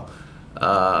as well.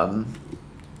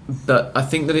 But I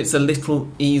think that it's a little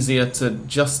easier to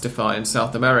justify in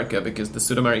South America because the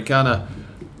Sudamericana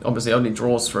obviously only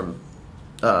draws from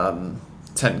 10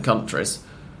 countries,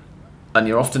 and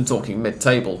you're often talking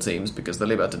mid-table teams because the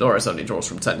Libertadores only draws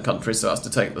from 10 countries, so it has to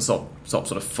take the top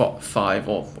sort of 5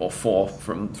 or 4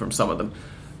 from some of them.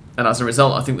 And as a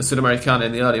result, I think the Sudamericana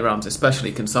in the early rounds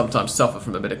especially can sometimes suffer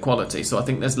from a bit of quality. So I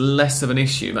think there's less of an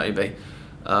issue maybe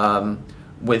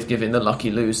with giving the lucky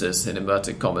losers, in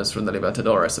inverted commas, from the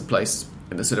Libertadores a place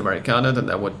in the Sudamericana than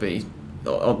there would be,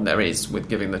 or there is, with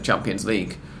giving the Champions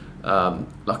League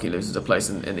lucky losers a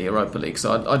place in the Europa League.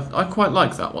 So I quite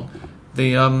like that one.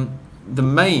 The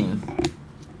main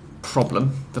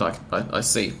problem that I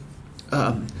see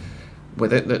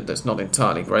with it that's not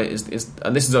entirely great is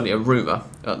and this is only a rumour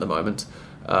at the moment,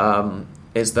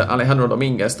 is that Alejandro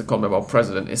Dominguez, the CONMEBOL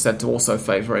president, is said to also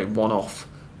favour a one-off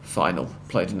final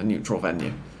played in a neutral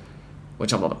venue,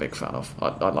 which I'm not a big fan of.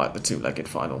 I like the two-legged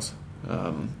finals.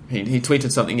 He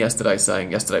tweeted something yesterday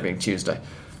being Tuesday,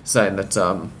 saying that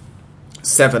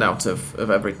 7 out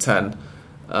of every 10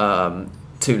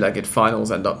 two-legged finals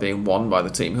end up being won by the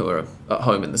team who are at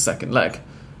home in the second leg.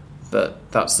 But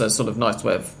that's a sort of nice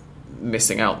way of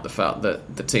missing out the fact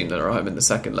that the team that are at home in the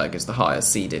second leg is the higher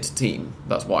seeded team.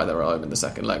 That's why they're at home in the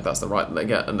second leg. That's the right that they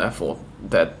get, and therefore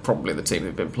they're probably the team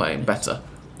who've been playing better.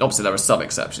 Obviously, there are some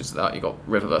exceptions to that. You've got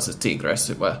River versus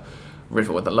Tigres, where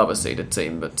River were the lower seeded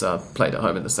team, but played at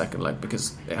home in the second leg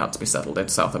because it had to be settled in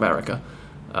South America.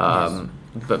 Yes.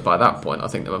 But by that point, I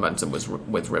think the momentum was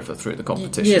with River through the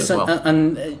competition yes, as well.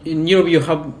 And in Europe you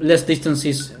have less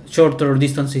distances, shorter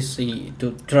distances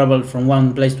to travel from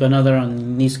one place to another, and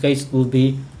in this case it will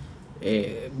be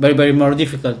very, very more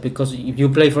difficult because if you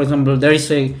play, for example, there is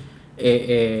a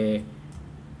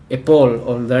poll,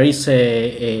 or there is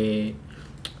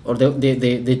or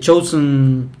the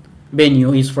chosen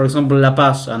venue is, for example, La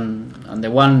Paz, and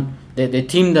the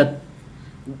team that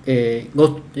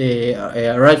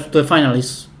arrives to the final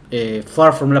is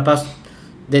far from La Paz.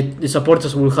 The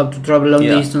supporters will have to travel long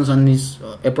distance, and is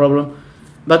a problem.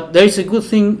 But there is a good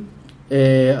thing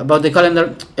about the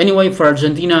calendar anyway for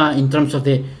Argentina in terms of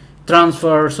the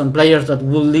transfers and players that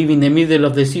will leave in the middle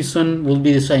of the season will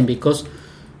be the same, because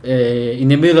in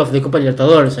the middle of the Copa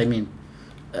Libertadores, I mean.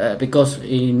 Because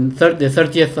in the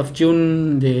 30th of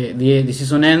June the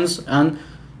season ends, and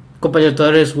Copa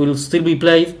Libertadores will still be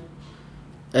played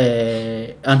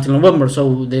until November.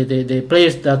 So the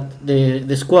players that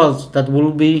the squads that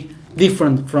will be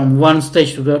different from one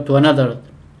stage to another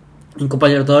in Copa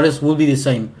Libertadores will be the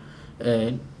same.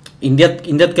 In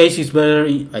that case, it's better.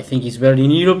 I think it's better in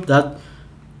Europe that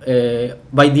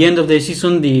by the end of the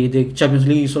season the Champions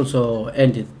League is also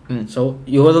ended. So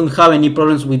you don't have any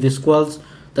problems with the squads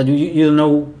that you don't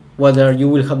know whether you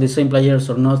will have the same players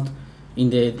or not in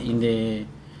the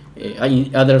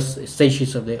other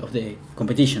stages of the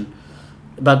competition.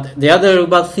 But the other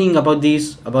bad thing about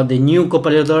the new Copa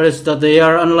Libertadores, that they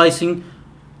are analyzing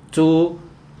to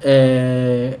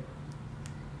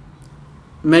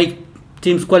make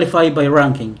teams qualify by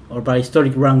ranking or by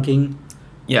historic ranking.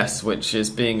 Yes, which is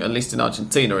being, at least in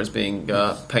Argentina, is being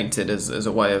painted as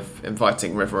a way of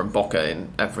inviting River and Boca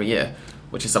in every year,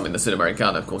 which is something the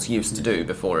Sudamericana, of course, used to do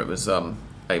before it was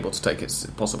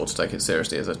possible to take it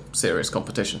seriously as a serious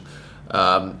competition,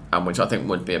 and which I think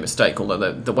would be a mistake.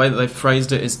 Although the way that they've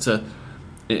phrased it is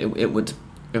it would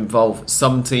involve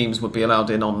some teams would be allowed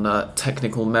in on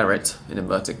technical merit, in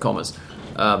inverted commas,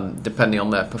 depending on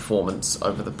their performance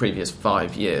over the previous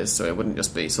 5 years. So it wouldn't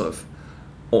just be sort of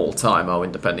all time.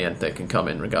 Independiente can come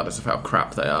in regardless of how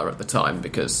crap they are at the time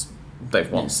because they've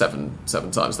won seven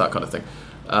times, that kind of thing.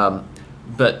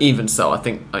 But even so,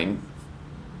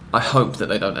 I hope that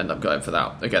they don't end up going for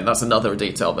that. Again, that's another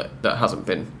detail that hasn't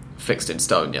been fixed in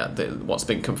stone yet. What's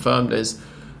been confirmed is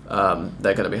they're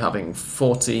going to be having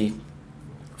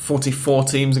 44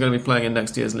 teams are going to be playing in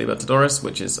next year's Libertadores,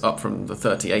 which is up from the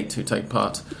 38 who take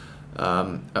part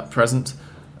at present.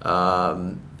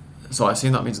 So I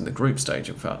assume that means in the group stage,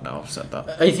 in fact, now I've said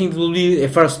that. I think it will be a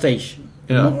first stage.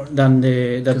 More than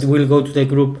that will go to the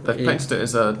group. They've painted it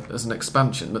as an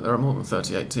expansion, but there are more than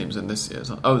 38 teams in this year.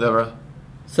 Oh, there are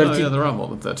 30. There are more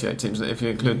than 38 teams if you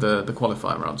include the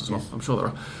qualifying rounds as well. I'm sure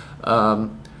there are.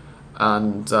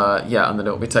 And then it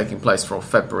will be taking place from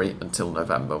February until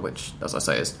November, which, as I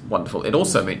say, is wonderful. It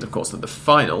also means, of course, that the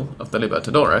final of the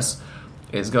Libertadores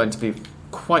is going to be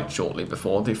quite shortly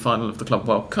before the final of the Club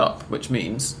World Cup, which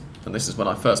means, and this is when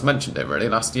I first mentioned it really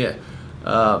last year,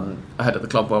 ahead of the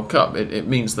Club World Cup, it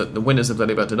means that the winners of the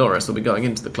Libertadores will be going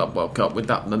into the Club World Cup with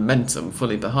that momentum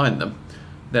fully behind them.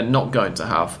 They're not going to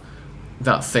have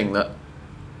that thing that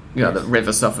that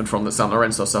River suffered from, that San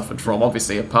Lorenzo suffered from.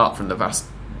 Obviously, apart from the vast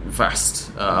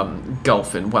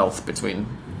gulf in wealth between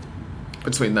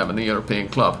them and the European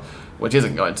club, which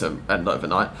isn't going to end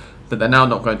overnight. But they're now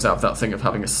not going to have that thing of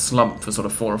having a slump for sort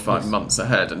of 4 or 5 months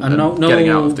ahead and getting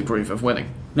out of the groove of winning.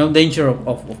 No danger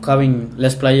of having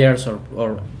less players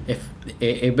or if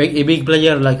a big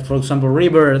player like, for example,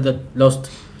 River that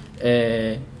lost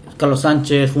Carlos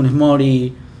Sanchez, Funes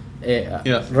Mori,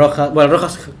 Rojas. Well,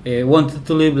 Rojas wanted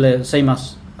to leave the same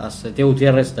as Teo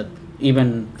Gutiérrez, that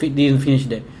even didn't finish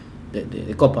the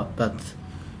Copa, but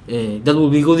that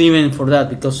would be good even for that,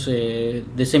 because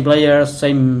the same players,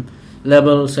 same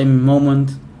level, same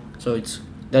moment, so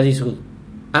that is good.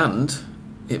 And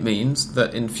it means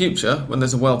that in future, when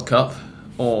there's a World Cup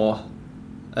or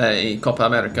a Copa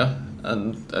America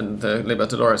and the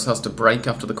Libertadores has to break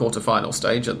after the quarter-final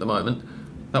stage at the moment,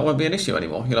 that won't be an issue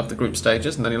anymore. You'll have the group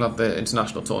stages, and then you'll have the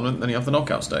international tournament, and then you have the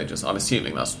knockout stages. I'm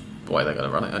assuming that's the way they're going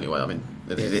to run it anyway. I mean,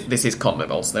 this is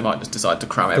CONMEBOL, so they might just decide to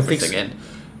cram everything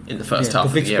in the first half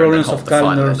of the year and then hold the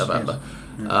final in November.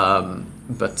 Yes.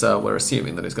 But we're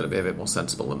assuming that it's going to be a bit more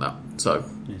sensible than that. So,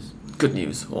 good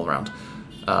news all around,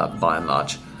 by and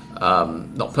large.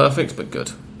 Not perfect, but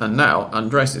good. And now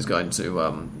Andres is going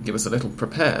to give us a little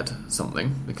prepared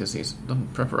something, because he's done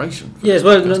preparation. Yes,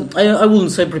 well, I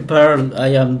wouldn't say prepared. I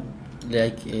am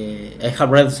I have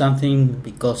read something,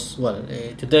 because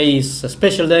today is a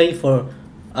special day for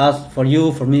us, for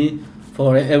you, for me,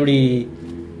 for every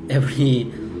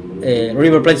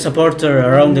River Plate supporter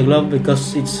around the globe,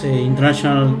 because it's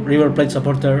International River Plate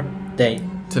Supporter Day.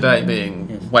 Today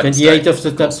being Wednesday,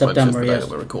 28th of September. Yes,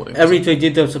 we're recording. Every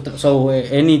 28th of September. So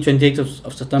any 28th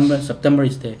of September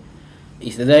is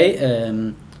the day,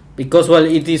 because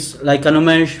it is like an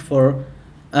homage for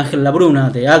Ángel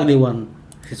Labruna, the ugly one.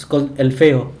 He's called El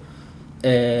Feo,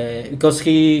 because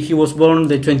he was born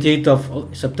the 28th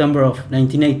of September of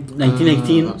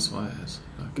 1918. That's why it is.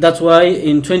 Okay. That's why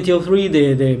in 2003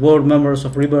 the board members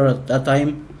of River at that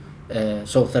time,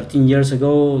 so 13 years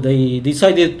ago, they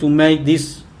decided to make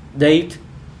this date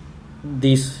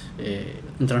this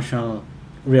International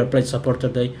River Plate Supporter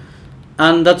Day,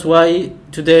 and that's why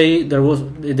today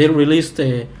they released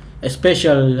a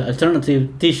special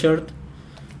alternative T-shirt,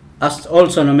 as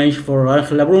also an homage for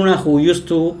Ángel Labruna, who used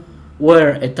to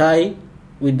wear a tie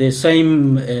with the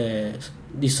same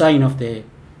design of the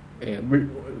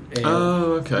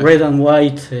red and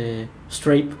white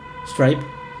stripe.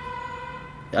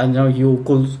 I know you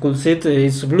could see it.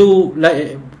 It's blue,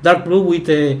 dark blue with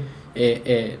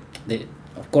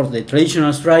of course the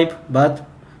traditional stripe, but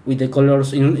with the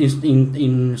colors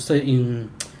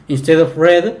instead of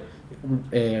red,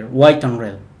 white and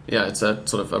red. Yeah, it's a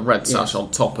sort of a red sash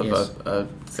on top of a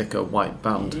thicker white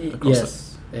band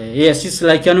across it. Yes, it's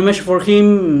like an homage for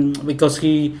him, because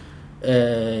he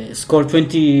scored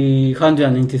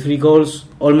 293 goals,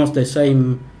 almost the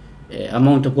same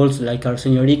amount of goals like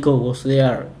Arsenio Rico was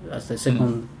there as the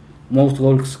second most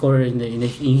goal scorer in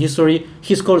history.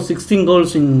 He scored 16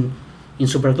 goals in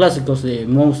Superclásicos, the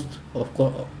most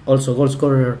also goal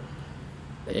scorer,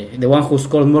 the one who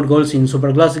scored more goals in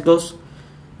Superclásicos.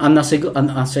 And as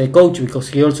a coach, because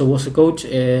he also was a coach,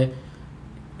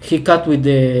 he cut with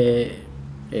a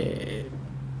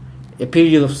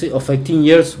period of 18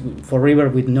 years for River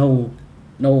with no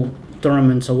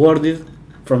tournaments awarded,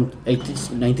 from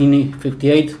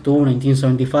 1958 to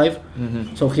 1975.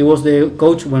 Mm-hmm. So he was the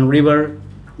coach when River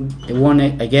won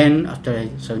again after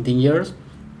 17 years,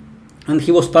 and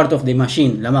he was part of the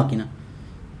machine, La Máquina,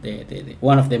 the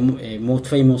one of the most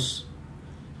famous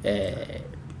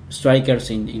strikers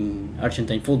in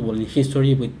Argentine football in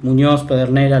history, with Muñoz,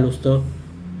 Pedernera, Lustó,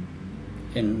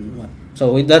 and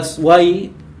so that's why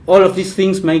all of these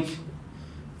things make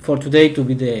for today to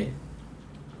be the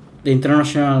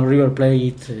International River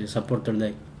Plate Supporter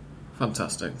Day.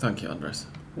 Fantastic, thank you, Andres.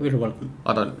 You're welcome.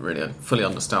 I don't really fully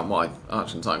understand why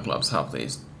Argentine clubs have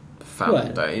these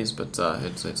family days, but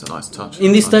it's a nice touch.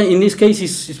 In this case,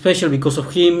 it's special because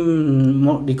of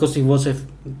him, because he was a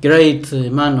great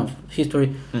man of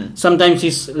history. Sometimes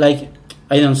it's like,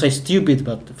 I don't say stupid,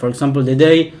 but for example, the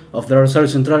day of the Rosario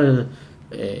Central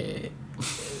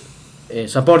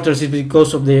supporters is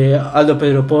because of the Aldo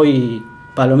Pedro Poi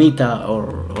Palomita,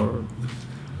 or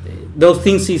those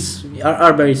things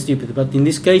are very stupid. But in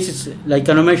this case, it's like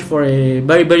an homage for a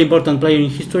very, very important player in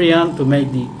history, and to make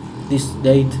this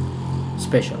date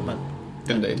special. But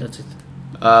indeed, that's it.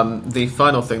 The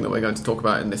final thing that we're going to talk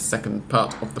about in this second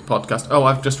part of the podcast. Oh,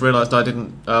 I've just realised I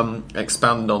didn't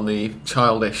expand on the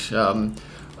childish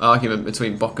argument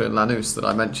between Boca and Lanús that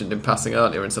I mentioned in passing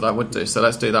earlier and said I would do. So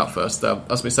let's do that first.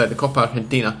 As we say, the Copa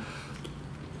Argentina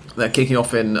They're kicking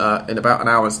off in about an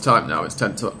hour's time now. It's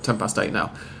 10 past 8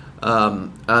 now.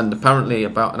 And apparently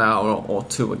about an hour or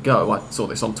two ago, I saw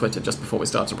this on Twitter just before we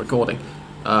started recording,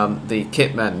 the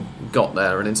kit men got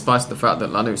there, and in spite of the fact that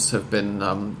Lanús have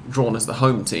been drawn as the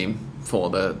home team for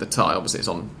the tie, obviously it's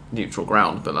on neutral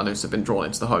ground, but Lanús have been drawn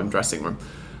into the home dressing room.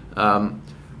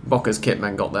 Boca's kit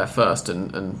men got there first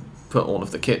and put all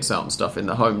of the kits out and stuff in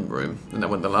the home room, and then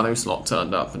when the Lanús lot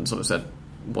turned up and sort of said,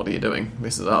 "What are you doing?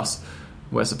 This is us.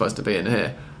 We're supposed to be in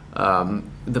here."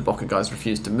 The Boca guys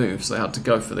refused to move, so they had to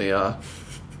go for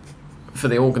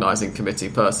the organising committee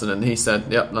person, and he said,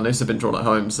 "Yep, Lanús have been drawn at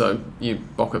home, so you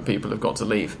Boca people have got to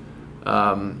leave."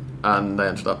 And they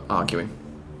ended up arguing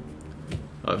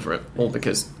over it, all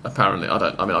because apparently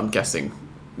I'm guessing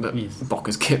that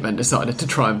Boca's kitmen decided to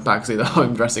try and bagsy the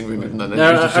home dressing room, even though they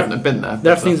shouldn't have been there.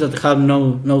 There are things that have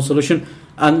no solution,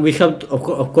 and we have to,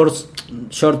 of course,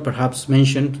 short perhaps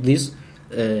mention this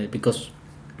because.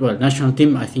 Well, national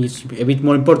team, I think it's a bit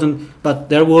more important, but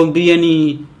there won't be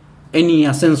any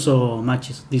Ascenso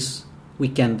matches this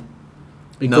weekend.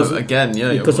 Because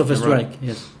of a strike. Right.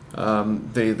 Yes.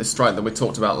 The strike that we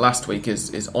talked about last week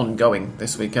is ongoing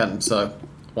this weekend. So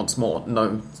once more,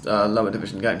 no lower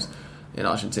division games in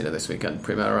Argentina this weekend.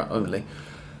 Primera only.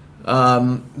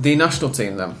 The national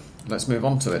team then. Let's move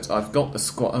on to it. I've got the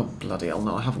squad. Oh bloody hell!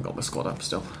 No, I haven't got the squad up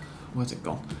still. Where's it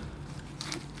gone?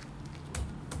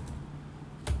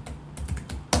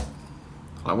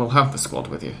 I will have the squad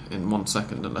with you in 1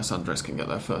 second, unless Andres can get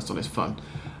there first on his phone.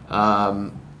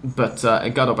 But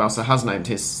Edgardo Bauza has named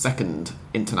his second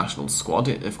international squad.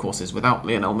 It, of course, is without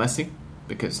Lionel Messi,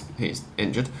 because he's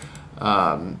injured,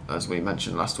 as we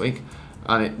mentioned last week.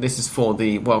 And this is for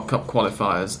the World Cup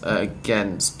qualifiers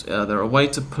against... they're away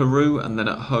to Peru and then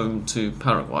at home to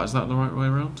Paraguay. Is that the right way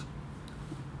around?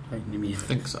 I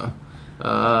think so.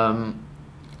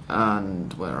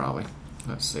 And where are we?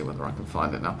 Let's see whether I can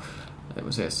find it now. It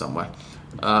was here somewhere.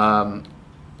 And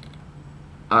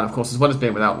of course, as well as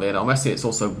being without Lionel Messi, it's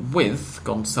also with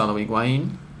Gonzalo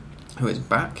Higuain, who is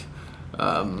back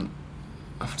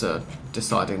after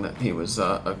deciding that he was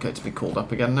okay to be called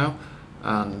up again now.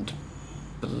 And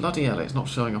bloody hell, it's not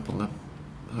showing up on the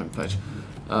homepage.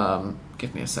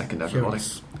 Give me a second, everybody.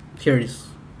 Here it is.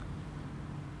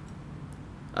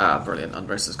 Brilliant.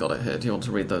 Andres has got it here. Do you want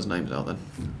to read those names out then?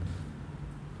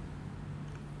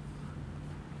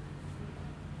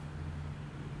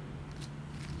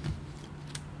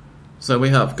 So we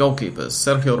have goalkeepers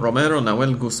Sergio Romero,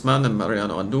 Nahuel Guzman and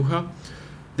Mariano Anduja.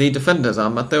 The defenders are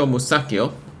Mateo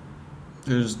Musacchio,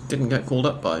 who didn't get called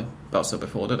up by Bauza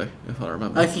before, did he? If I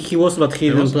remember. I think he was, but he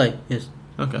didn't play. Yes.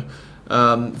 Okay.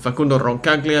 Facundo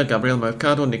Roncaglia, Gabriel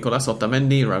Mercado, Nicolas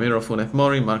Otamendi, Ramiro Funes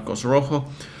Mori, Marcos Rojo,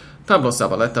 Pablo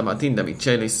Zabaleta, Martin de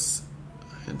Michelis,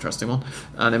 interesting one,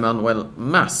 and Emmanuel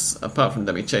Mas. Apart from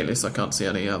de Michelis, I can't see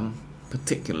any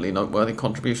particularly noteworthy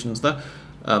contributions there.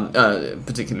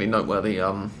 Particularly noteworthy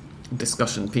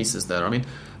discussion pieces there. I mean,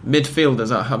 midfielders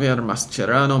are Javier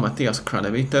Mascherano, Matias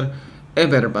Craneviter,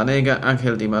 Eber Banega,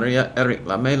 Angel Di Maria, Eric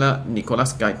Lamela,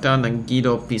 Nicolas Gaitan and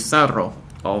Guido Pizarro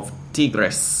of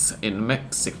Tigres in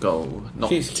Mexico,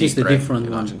 not Tigre the different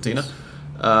in Argentina,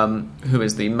 who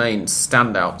is the main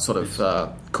standout sort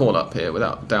of call-up here,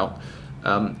 without doubt.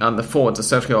 And the forwards are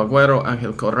Sergio Aguero,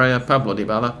 Angel Correa, Paulo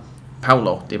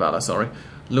Dybala,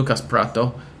 Lucas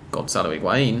Prato, Gonzalo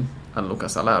Higuain and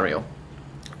Lucas Alario.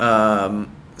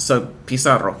 So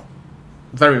Pizarro,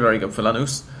 very, very good for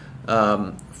Lanús.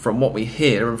 From what we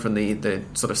hear and from the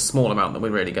sort of small amount that we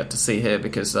really get to see here,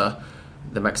 because the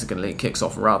Mexican League kicks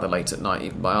off rather late at night,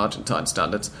 even by Argentine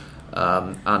standards,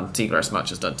 and Tigres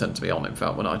matches don't tend to be on, in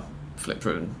fact, when I flip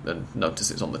through and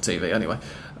notice it's on the TV anyway.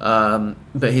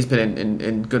 But he's been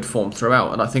in good form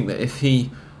throughout, and I think that if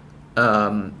he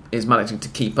is managing to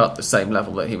keep up the same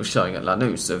level that he was showing at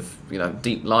Lanús of,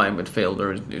 deep line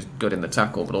midfielder who's good in the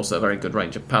tackle but also a very good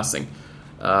range of passing,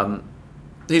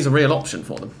 he's a real option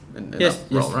for them in that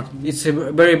role, right? It's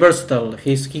very versatile.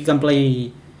 He can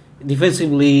play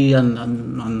defensively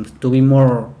and to be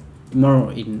more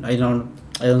in, I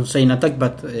don't say in attack,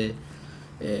 but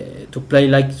to play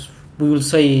like, we will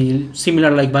say,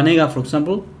 similar like Banega, for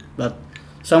example. But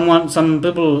some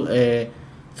people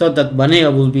thought that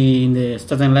Banega will be in the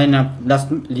starting lineup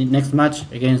next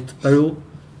match against Peru,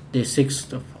 the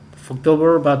 6th of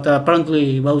October, but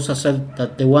apparently Bauza said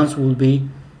that the ones will be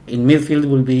in midfield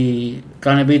will be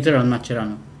Craneviter and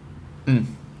Mascherano.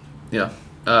 Yeah,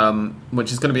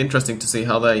 which is going to be interesting to see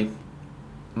how they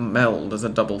meld as a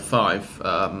double five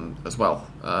as well.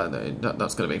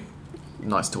 That's going to be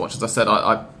nice to watch. As I said,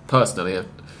 I personally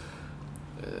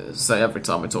say every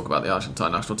time we talk about the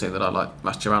Argentine national team that I like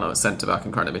Mascherano at centre back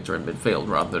and Craneviter in midfield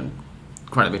rather than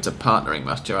credit me to partnering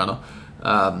Mascherano.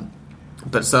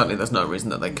 But certainly there's no reason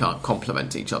that they can't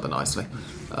complement each other nicely.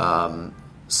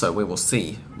 So we will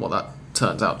see what that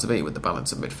turns out to be with the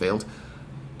balance of midfield.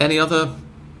 Any other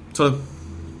sort of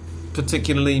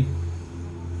particularly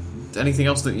anything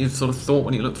else that you've sort of thought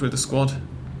when you look through the squad?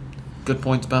 Good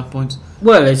points, bad points?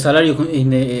 Well, Salario in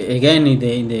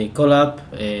the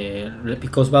call-up,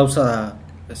 because Bauza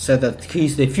said that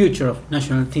he's the future of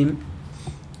national team.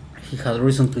 He had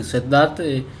recently said that,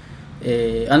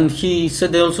 and he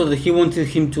said also that he wanted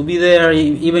him to be there,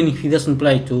 even if he doesn't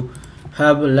play, to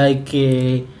have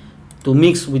to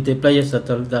mix with the players that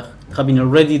have been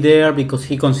already there, because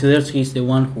he considers he's the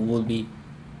one who will be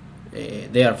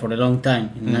there for a long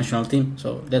time in the national team.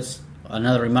 So that's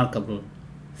another remarkable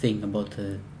thing about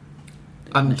the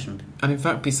national team. And in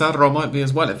fact, Pizarro might be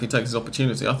as well if he takes his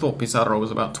opportunity. I thought Pizarro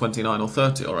was about 29 or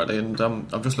 30 already, and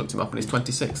I've just looked him up and he's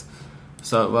 26.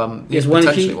 So he's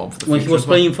potentially one for the future. When he was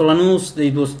playing for Lanús,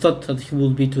 it was thought that he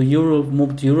would be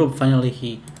moved to Europe. Finally,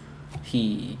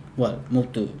 he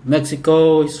moved to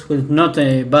Mexico. It's not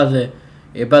a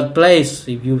bad place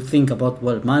if you think about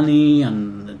money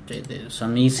and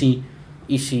some easy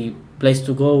place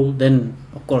to go. Then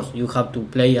of course you have to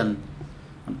play, and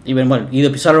even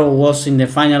Guido Pizarro was in the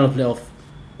final of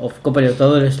Copa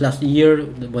Libertadores last year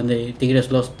when the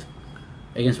Tigres lost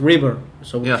against River.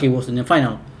 So he was in the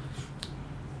final.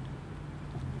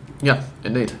 Yeah,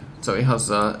 indeed. So he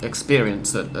has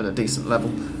experience at a decent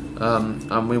level,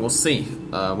 and we will see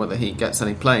whether he gets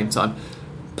any playing time.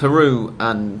 Peru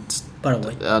and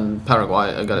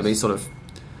Paraguay are going to be sort of,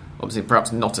 obviously,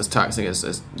 perhaps not as taxing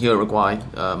as Uruguay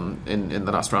in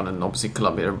the last round, and obviously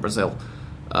Colombia and Brazil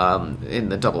in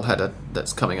the double header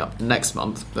that's coming up next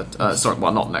month. But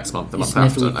not next month, the month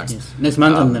after next. Yes. Next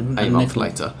month and a month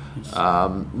later. Yes.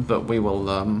 But we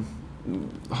will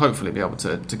hopefully be able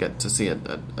to get to see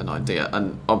an idea,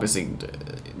 and obviously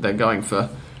they're going for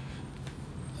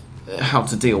how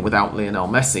to deal without Lionel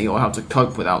Messi, or how to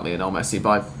cope without Lionel Messi,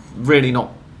 by really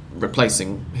not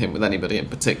replacing him with anybody in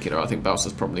particular. I think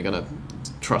Bauza's probably going to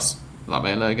trust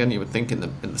Lamela again, you would think, in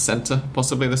the centre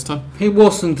possibly this time. He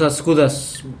wasn't as good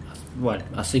as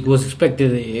it was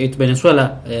expected at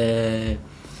Venezuela,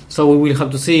 so we will have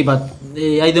to see, but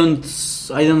I don't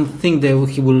think that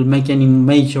he will make any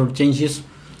major changes,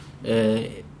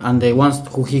 and the ones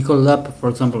who he called up, for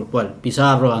example,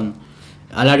 Pizarro and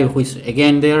Alario, who is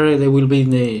again there, they will be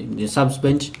in the subs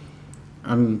bench.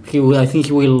 I think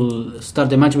he will start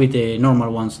the match with the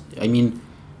normal ones. I mean,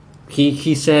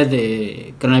 he said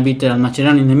Craneviter and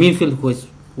Mascherano in the midfield,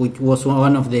 which was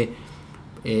one of the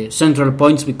central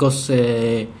points, because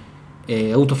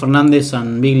Augusto Fernandez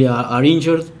and Biglia are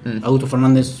injured. Augusto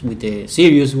Fernandez with a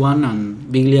serious one,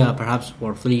 and Biglia perhaps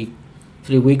for 3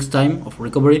 weeks time of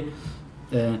recovery.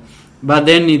 But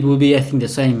then it will be, I think, the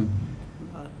same,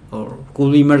 or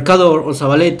could be Mercado or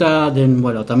Zabaleta. Then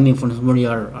Otamendi and Funes Mori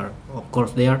are of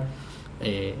course there.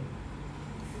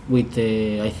 With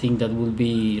I think that will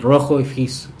be Rojo if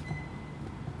he's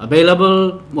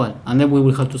available. And then we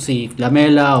will have to see if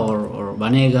Lamela or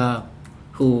Vanega,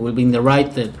 who will be in the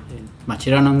right,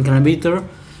 Mascherano and Craneviter,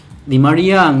 Di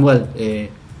Maria, and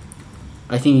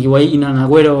I think Higuaín and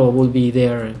Agüero will be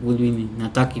there, will be in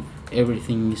attack if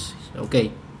everything is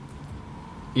okay.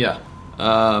 Yeah.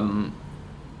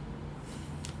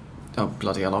 Oh,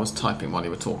 bloody hell, I was typing while you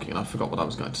were talking and I forgot what I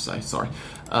was going to say, sorry.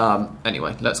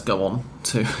 Anyway, let's go on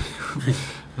to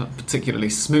a particularly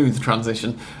smooth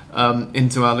transition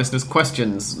into our listeners'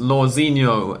 questions.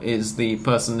 Lorzinho is the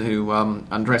person who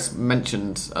Andres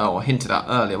mentioned or hinted at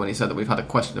earlier when he said that we've had a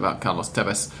question about Carlos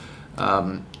Tevez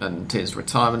and his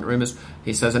retirement rumours.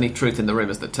 He says, any truth in the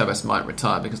rumours that Tevez might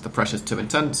retire because the pressure's too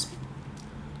intense?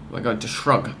 We're going to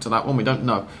shrug to that one, we don't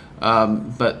know.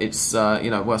 But it's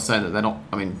worth saying that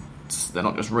they're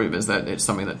not just rumours, it's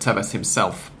something that Tevez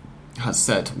himself has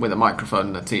said with a microphone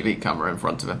and a TV camera in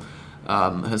front of him,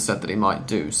 has said that he might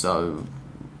do. So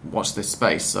watch this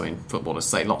space. I mean, footballers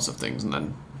say lots of things and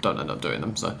then don't end up doing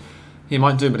them. So he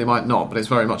might do, but he might not. But it's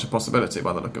very much a possibility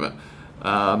by the look of it.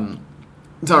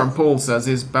 Darren Paul says,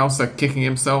 is Bauza kicking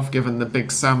himself given the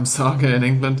Big Sam saga in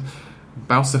England?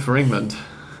 Bauza for England.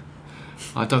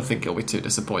 I don't think he'll be too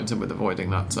disappointed with avoiding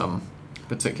that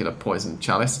particular poison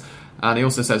chalice. And he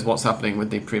also says what's happening with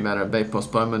the Primera B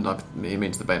postponement. He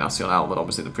means the B Nacional, but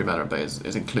obviously the Primera B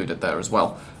is included there as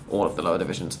well. All of the lower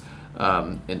divisions,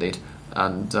 indeed.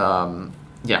 And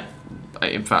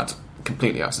in fact,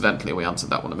 completely accidentally, we answered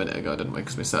that one a minute ago, didn't we?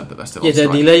 Because we said that they're still on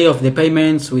strike. The delay of the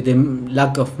payments with the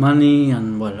lack of money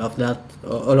and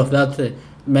all of that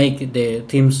make the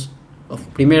teams of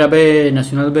Primera B,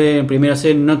 Nacional B, and Primera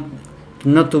C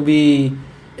not to be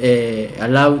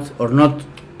allowed or not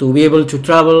to be able to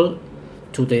travel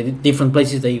to the different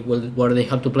places where they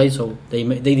have to play, so they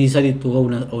decided to go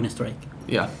on a strike.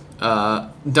 Yeah.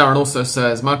 Darren also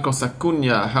says, Marcos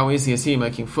Acuna, how easy is he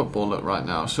making football look right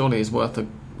now? Surely he's worth a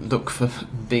look for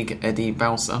Big Eddie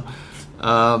Bausa.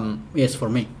 Yes, for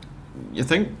me. You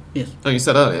think? Yes. Oh, you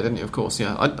said earlier, didn't you? Of course,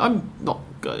 yeah. I'm not...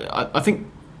 I think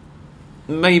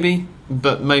maybe,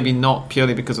 but maybe not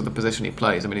purely because of the position he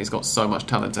plays. I mean, he's got so much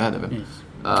talent ahead of him. Yes.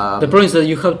 The problem is that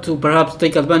you have to perhaps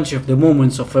take advantage of the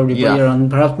moments of every player, and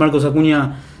perhaps Marcos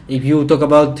Acuna, if you talk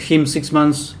about him 6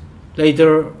 months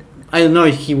later, I don't know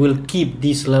if he will keep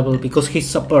this level, because he's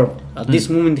superb. At this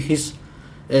moment, he's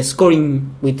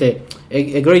scoring with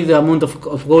a great amount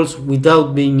of goals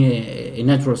without being a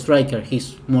natural striker.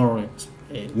 He's more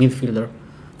a midfielder.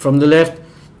 From the left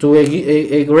to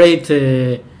a great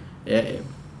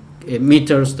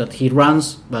meters that he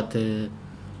runs, but a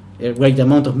great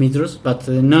amount of meters, but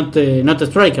not a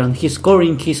striker. And he's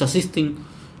scoring, he's assisting.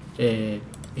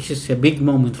 This is a big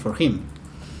moment for him.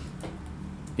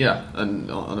 Yeah,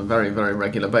 and on a very, very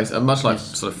regular basis. And much like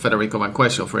sort of Federico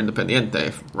Mancuello for Independiente,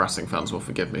 if Racing fans will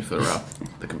forgive me for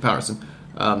the comparison,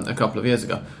 a couple of years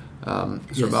ago.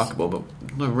 It's remarkable, but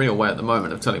no real way at the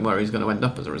moment of telling where he's going to end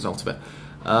up as a result of it.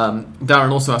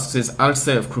 Darren also asks, is Arce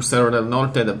of Crucero del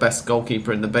Norte the best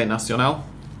goalkeeper in the B Nacional?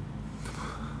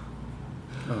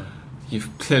 Oh.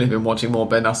 You've clearly been watching more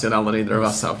B Nacional than either of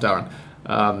us have, Darren.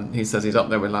 He says he's up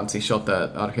there with Lancy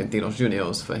Shota, Argentinos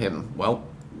Juniors for him. Well,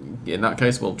 in that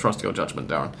case, we'll trust your judgment,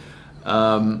 Darren.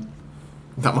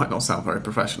 That might not sound very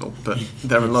professional, but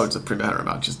there are loads of Primera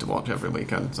matches to watch every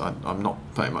weekend, so I'm not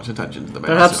paying much attention to the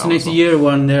Perhaps next year,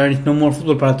 when there is no more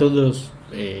football para todos,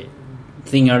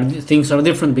 things are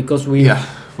different, because we'll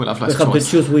have to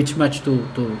choose which match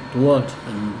to watch.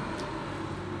 And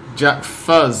Jack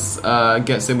Fuzz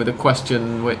gets in with a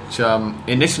question which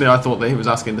initially I thought that he was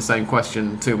asking the same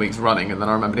question 2 weeks running, and then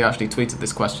I remembered he actually tweeted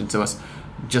this question to us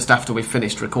just after we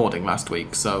finished recording last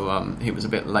week, so he was a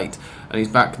bit late, and he's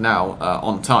back now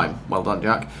on time. Well done,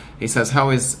 Jack. He says, how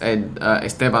is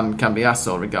Esteban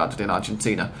Cambiaso regarded in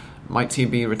Argentina? Might he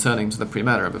be returning to the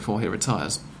Primera before he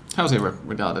retires? How's he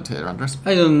regarded here, Andres?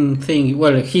 I don't think...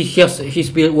 Well, he's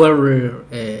been well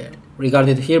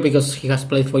regarded here because he has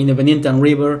played for Independiente and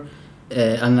River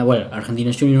and,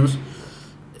 Argentinos Juniors.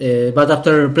 But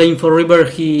after playing for River,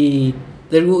 it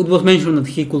was mentioned that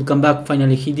he could come back.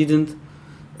 Finally, he didn't.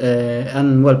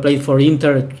 And played for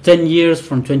Inter 10 years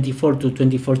from 24 to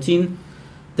 2014.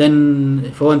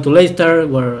 Then he went to Leicester,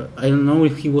 where I don't know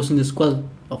if he was in the squad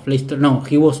of Leicester. No,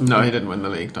 he wasn't. No, he didn't win the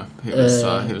league. No, he was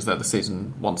there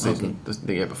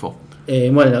the year before.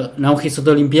 Now he's at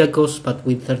Olympiacos, but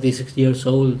with 36 years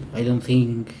old, I don't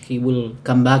think he will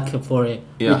come back for a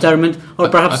retirement, or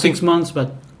perhaps 6 months.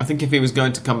 But I think if he was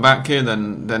going to come back here,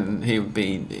 then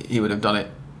he would have done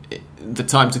it. The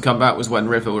time to come back was when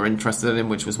River were interested in him,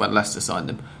 which was when Leicester signed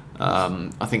him.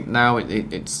 I think now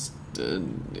it's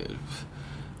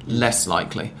less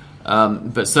likely,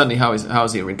 but certainly how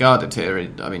is he regarded here?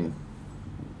 I mean,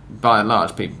 by and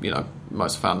large, people,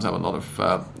 most fans have a lot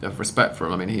of respect for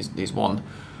him. I mean, he's won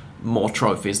more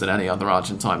trophies than any other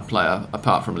Argentine player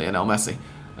apart from Lionel Messi,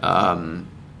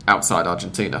 outside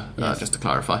Argentina. Just to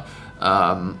clarify.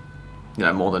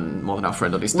 More than our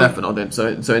friend Di Stefano did.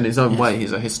 So in his own way,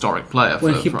 he's a historic player.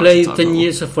 When he played 10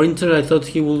 years for Inter, I thought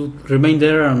he would remain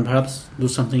there and perhaps do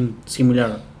something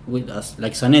similar with us,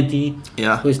 like Zanetti,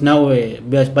 who is now a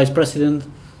vice president.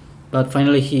 But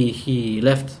finally, he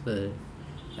left,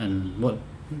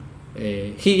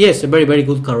 he has a very, very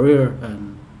good career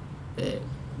and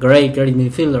great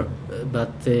midfielder.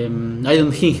 But I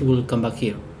don't think he will come back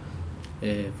here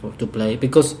to play,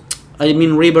 because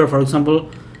River, for example,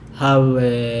 have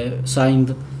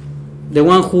signed the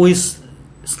one who is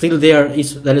still there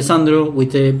is D'Alessandro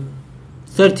with a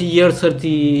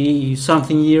 30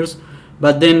 something years,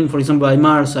 but then, for example,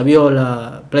 Aymar,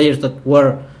 Saviola, players that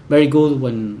were very good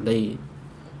when they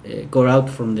got out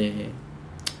from the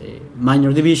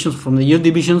minor divisions, from the youth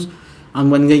divisions,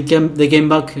 and when they came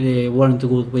back, they weren't too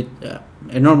good, with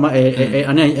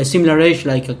a similar age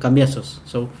like Cambiasos.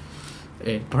 So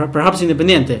perhaps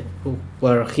Independiente,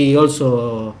 where he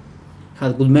also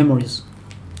had good memories.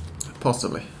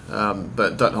 Possibly,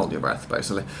 but don't hold your breath,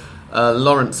 basically.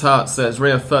 Lawrence Hart says,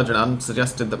 Rio Ferdinand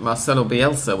suggested that Marcelo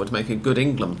Bielsa would make a good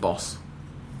England boss.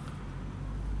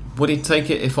 Would he take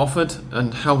it if offered?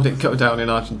 And how would it go down in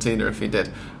Argentina if he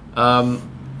did?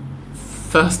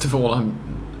 First of all, I'm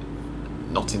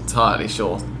not entirely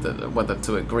sure whether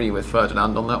to agree with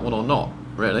Ferdinand on that one or not,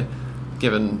 really,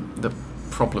 given the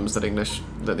problems that the English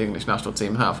national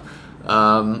team have.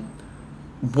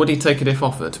 Would he take it if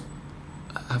offered?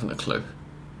 Haven't a clue.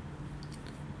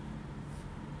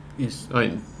 Yes. I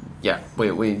mean, yeah,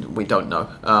 we don't know.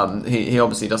 He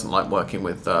obviously doesn't like working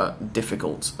with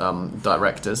difficult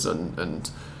directors and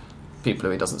people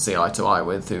who he doesn't see eye to eye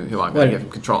with, who aren't going to give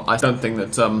him control. I don't think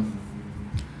that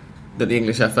that the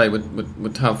English FA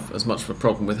would have as much of a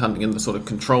problem with handing in the sort of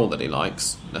control that he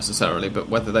likes necessarily, but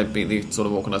whether they'd be the sort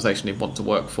of organisation he'd want to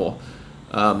work for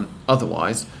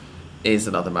otherwise is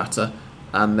another matter.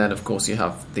 And then, of course, you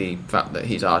have the fact that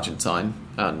he's Argentine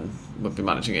and would be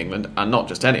managing England, and not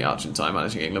just any Argentine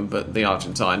managing England, but the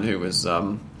Argentine who was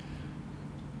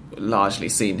largely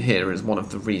seen here as one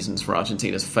of the reasons for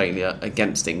Argentina's failure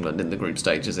against England in the group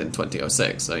stages in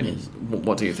 2006. So, yes.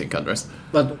 What do you think, Andres?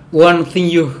 But one thing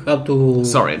you have to...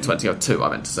 Sorry, in 2002, I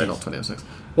meant to say, yes. Not 2006.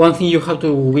 One thing you have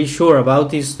to be sure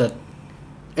about is that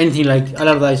anything like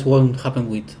Allardyce won't happen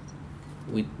with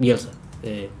Bielsa.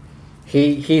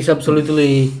 He's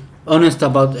absolutely honest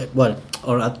about,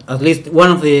 or at least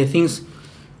one of the things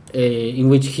in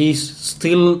which he's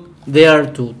still there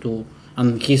to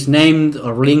and he's named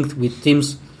or linked with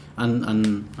teams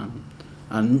and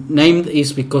named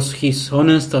is because he's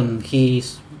honest and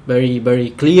he's very,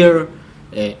 very clear.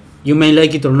 You may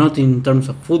like it or not in terms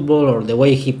of football or the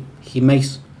way he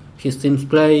makes his teams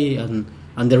play and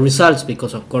the results,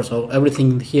 because of course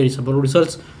everything here is about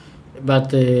results.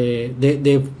 But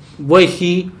the way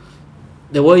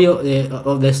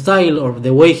of the style or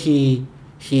the way he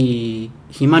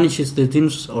manages the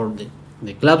teams or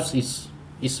the clubs is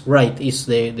right. Is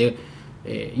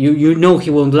you know he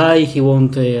won't lie, he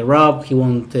won't rob, he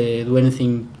won't do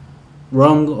anything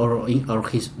wrong or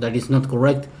that is not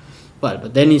correct. Well,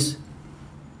 but then is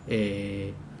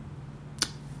the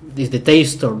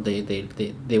taste or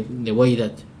the way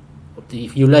that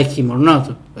if you like him or not,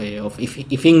 of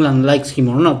if England likes him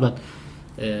or not, but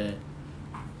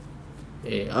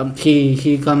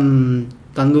he can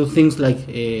do things like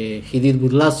he did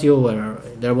with Lazio, where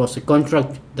there was a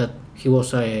contract that he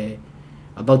was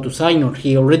about to sign, or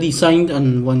he already signed,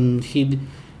 and when the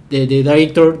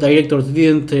directors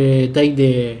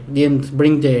didn't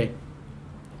bring the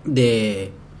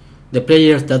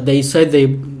players that they said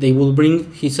they will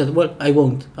bring, he said, well, I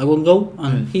won't go,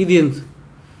 and he didn't.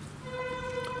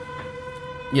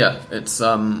 Yeah, it's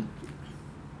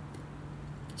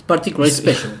particularly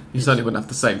special. You certainly wouldn't have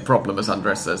the same problem, as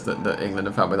Andres says, that England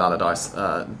have had with Allardyce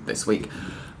this week.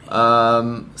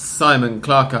 Simon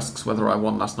Clark asks whether I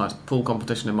won last night's pool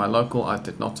competition in my local. I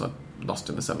did not. I lost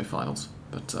in the semi-finals,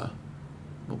 but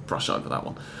we'll brush over that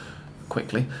one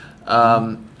quickly.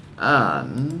 And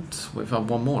we've had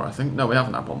one more, I think. No, we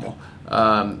haven't had one more.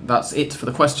 That's it for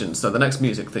the questions. So the next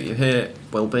music that you hear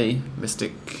will be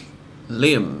Mystic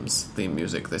Liam's theme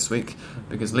music this week,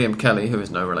 because Liam Kelly, who is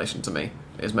no relation to me,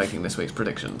 is making this week's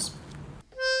predictions.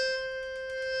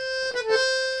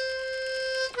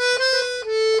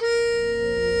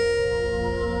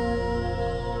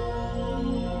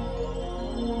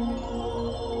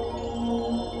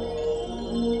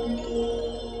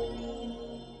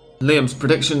 Liam's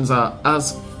predictions are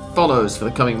as follows for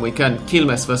the coming weekend.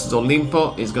 Quilmes versus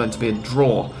Olimpo is going to be a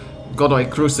draw. Godoy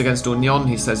Cruz against Unión,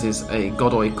 he says, is a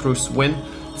Godoy Cruz win.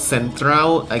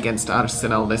 Central against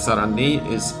Arsenal de Sarandí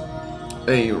is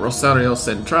a Rosario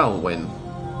Central win,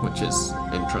 which is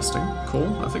interesting. Cool,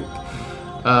 I think.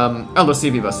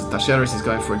 Aldosivi versus Talleres is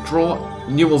going for a draw.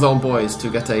 Newell's Old Boys to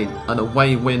get an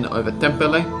away win over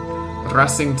Tempele.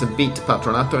 Racing to beat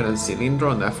Patronato in El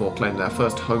Cilindro and therefore claim their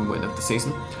first home win of the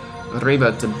season.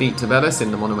 River to beat Vélez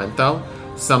in the Monumental.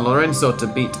 San Lorenzo to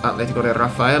beat Atlético de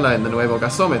Rafaela in the Nuevo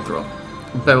Gasómetro.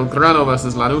 Belgrano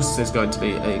versus Lanús is going to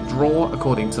be a draw,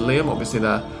 according to Liam. Obviously,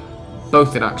 they're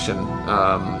both in action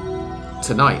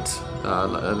tonight,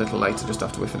 a little later, just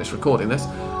after we finish recording this,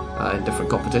 in different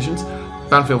competitions.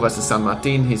 Banfield versus San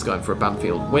Martín, he's going for a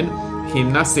Banfield win.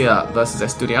 Gimnasia versus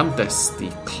Estudiantes, the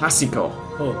Clásico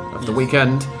of the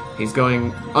weekend. He's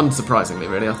going, unsurprisingly,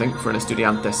 really, I think, for an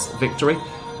Estudiantes victory.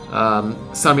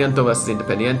 Sarmiento versus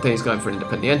Independiente, he's going for an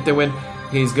Independiente win.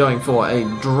 He's going for a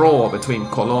draw between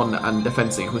Colón and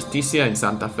Defensa y Justicia in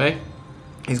Santa Fe.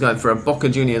 He's going for a Boca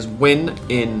Juniors win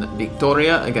in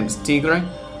Victoria against Tigre.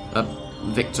 A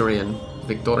victory in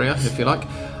Victoria, if you like.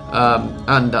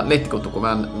 And Atlético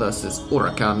Tucumán versus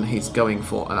Huracán. He's going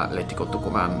for an Atlético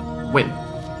Tucumán win.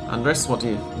 Andres, what do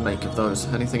you make of those?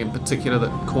 Anything in particular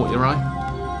that caught your eye?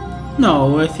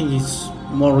 No, I think it's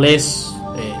more or less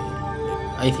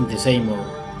I think the same, or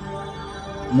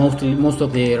most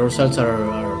of the results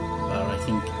are I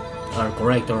think are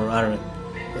correct, or are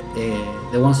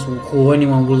the ones who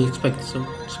anyone would expect. So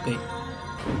it's okay.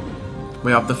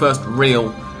 We have the first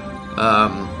real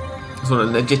sort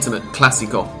of legitimate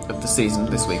clásico of the season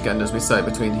this weekend, as we say,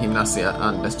 between Gimnasia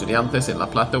and Estudiantes in La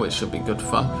Plata, which should be good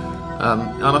fun.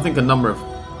 And I think a number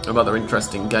of other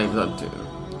interesting games.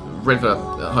 River,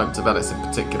 at home to Vélez in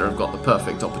particular, have got the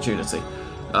perfect opportunity,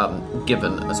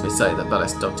 given, as we say, that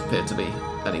Vélez don't appear to be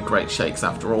any great shakes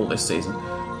after all this season.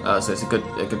 So it's a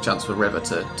good chance for River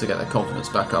to get their confidence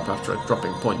back up after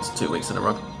dropping points 2 weeks in a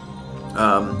row.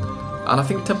 And I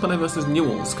think Temperley versus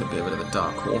Newell's could be a bit of a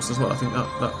dark horse as well. I think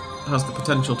that has the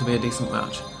potential to be a decent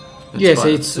match. Yes,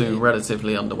 it's two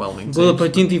relatively underwhelming good teams.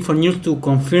 opportunity for Newell's to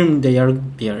confirm they are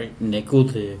in a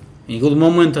good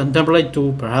moment, and Temperley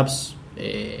to perhaps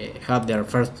have their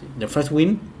first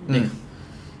win. I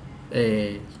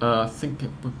think it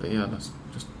would be. Yeah, let's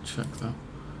just check that.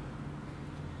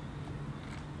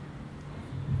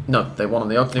 No, they won on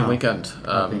the opening weekend,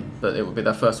 but it would be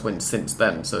their first win since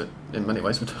then. So, in many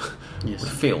ways, would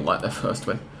feel like their first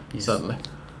win, certainly.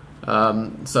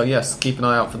 So, yes, keep an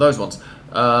eye out for those ones.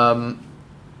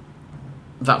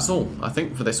 That's all, I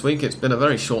think, for this week. It's been a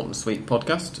very short and sweet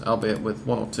podcast, albeit with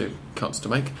one or two cuts to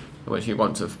make, which you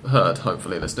won't have heard,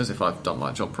 hopefully, listeners, if I've done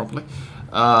my job properly.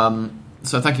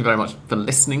 So, thank you very much for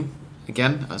listening.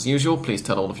 Again, as usual, please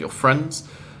tell all of your friends.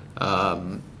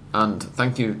 And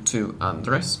thank you to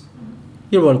Andres.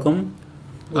 You're welcome.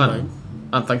 Goodbye.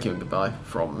 And thank you and goodbye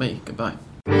from me. Goodbye.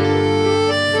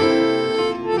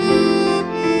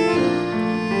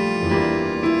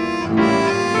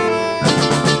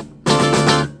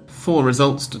 4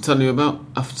 results to tell you about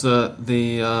after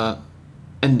the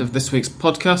end of this week's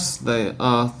podcast. They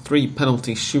are 3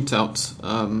 penalty shootout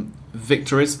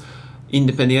victories.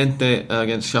 Independiente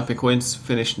against Chapecoense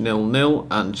finished 0-0,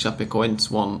 and Chapecoense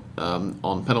won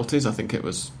on penalties. I think it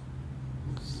was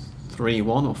 3-1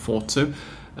 or 4-2.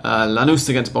 Lanús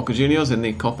against Boca Juniors in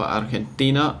the Copa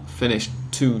Argentina finished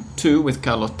 2-2 with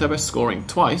Carlos Tevez scoring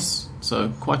twice, so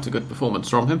quite a good performance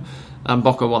from him. And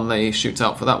Boca won the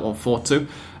shootout for that one 4-2.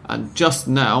 And just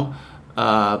now,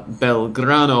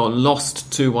 Belgrano lost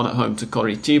 2-1 at home to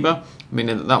Coritiba,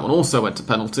 meaning that one also went to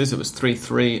penalties. It was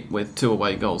 3-3 with 2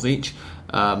 away goals each.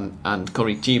 And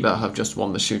Coritiba have just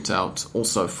won the shootout,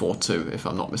 also 4-2, if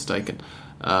I'm not mistaken.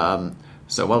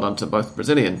 So well done to both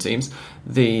Brazilian teams.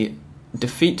 The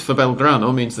defeat for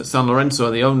Belgrano means that San Lorenzo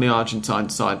are the only Argentine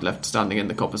side left standing in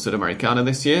the Copa Sudamericana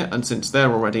this year, and since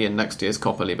they're already in next year's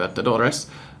Copa Libertadores,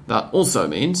 that also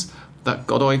means that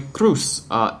Godoy Cruz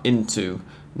are into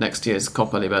next year's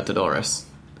Copa Libertadores.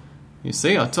 You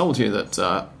see, I told you that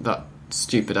that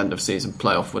stupid end of season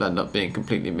playoff would end up being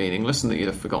completely meaningless and that you'd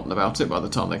have forgotten about it by the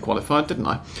time they qualified, didn't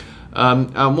I?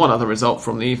 And one other result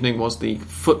from the evening was the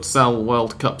Futsal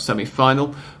World Cup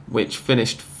semi-final, which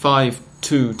finished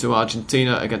 5-2 to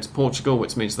Argentina against Portugal,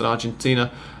 which means that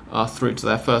Argentina are through to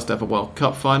their first ever World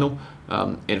Cup final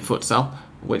in futsal,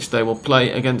 which they will play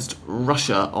against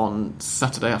Russia on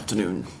Saturday afternoon.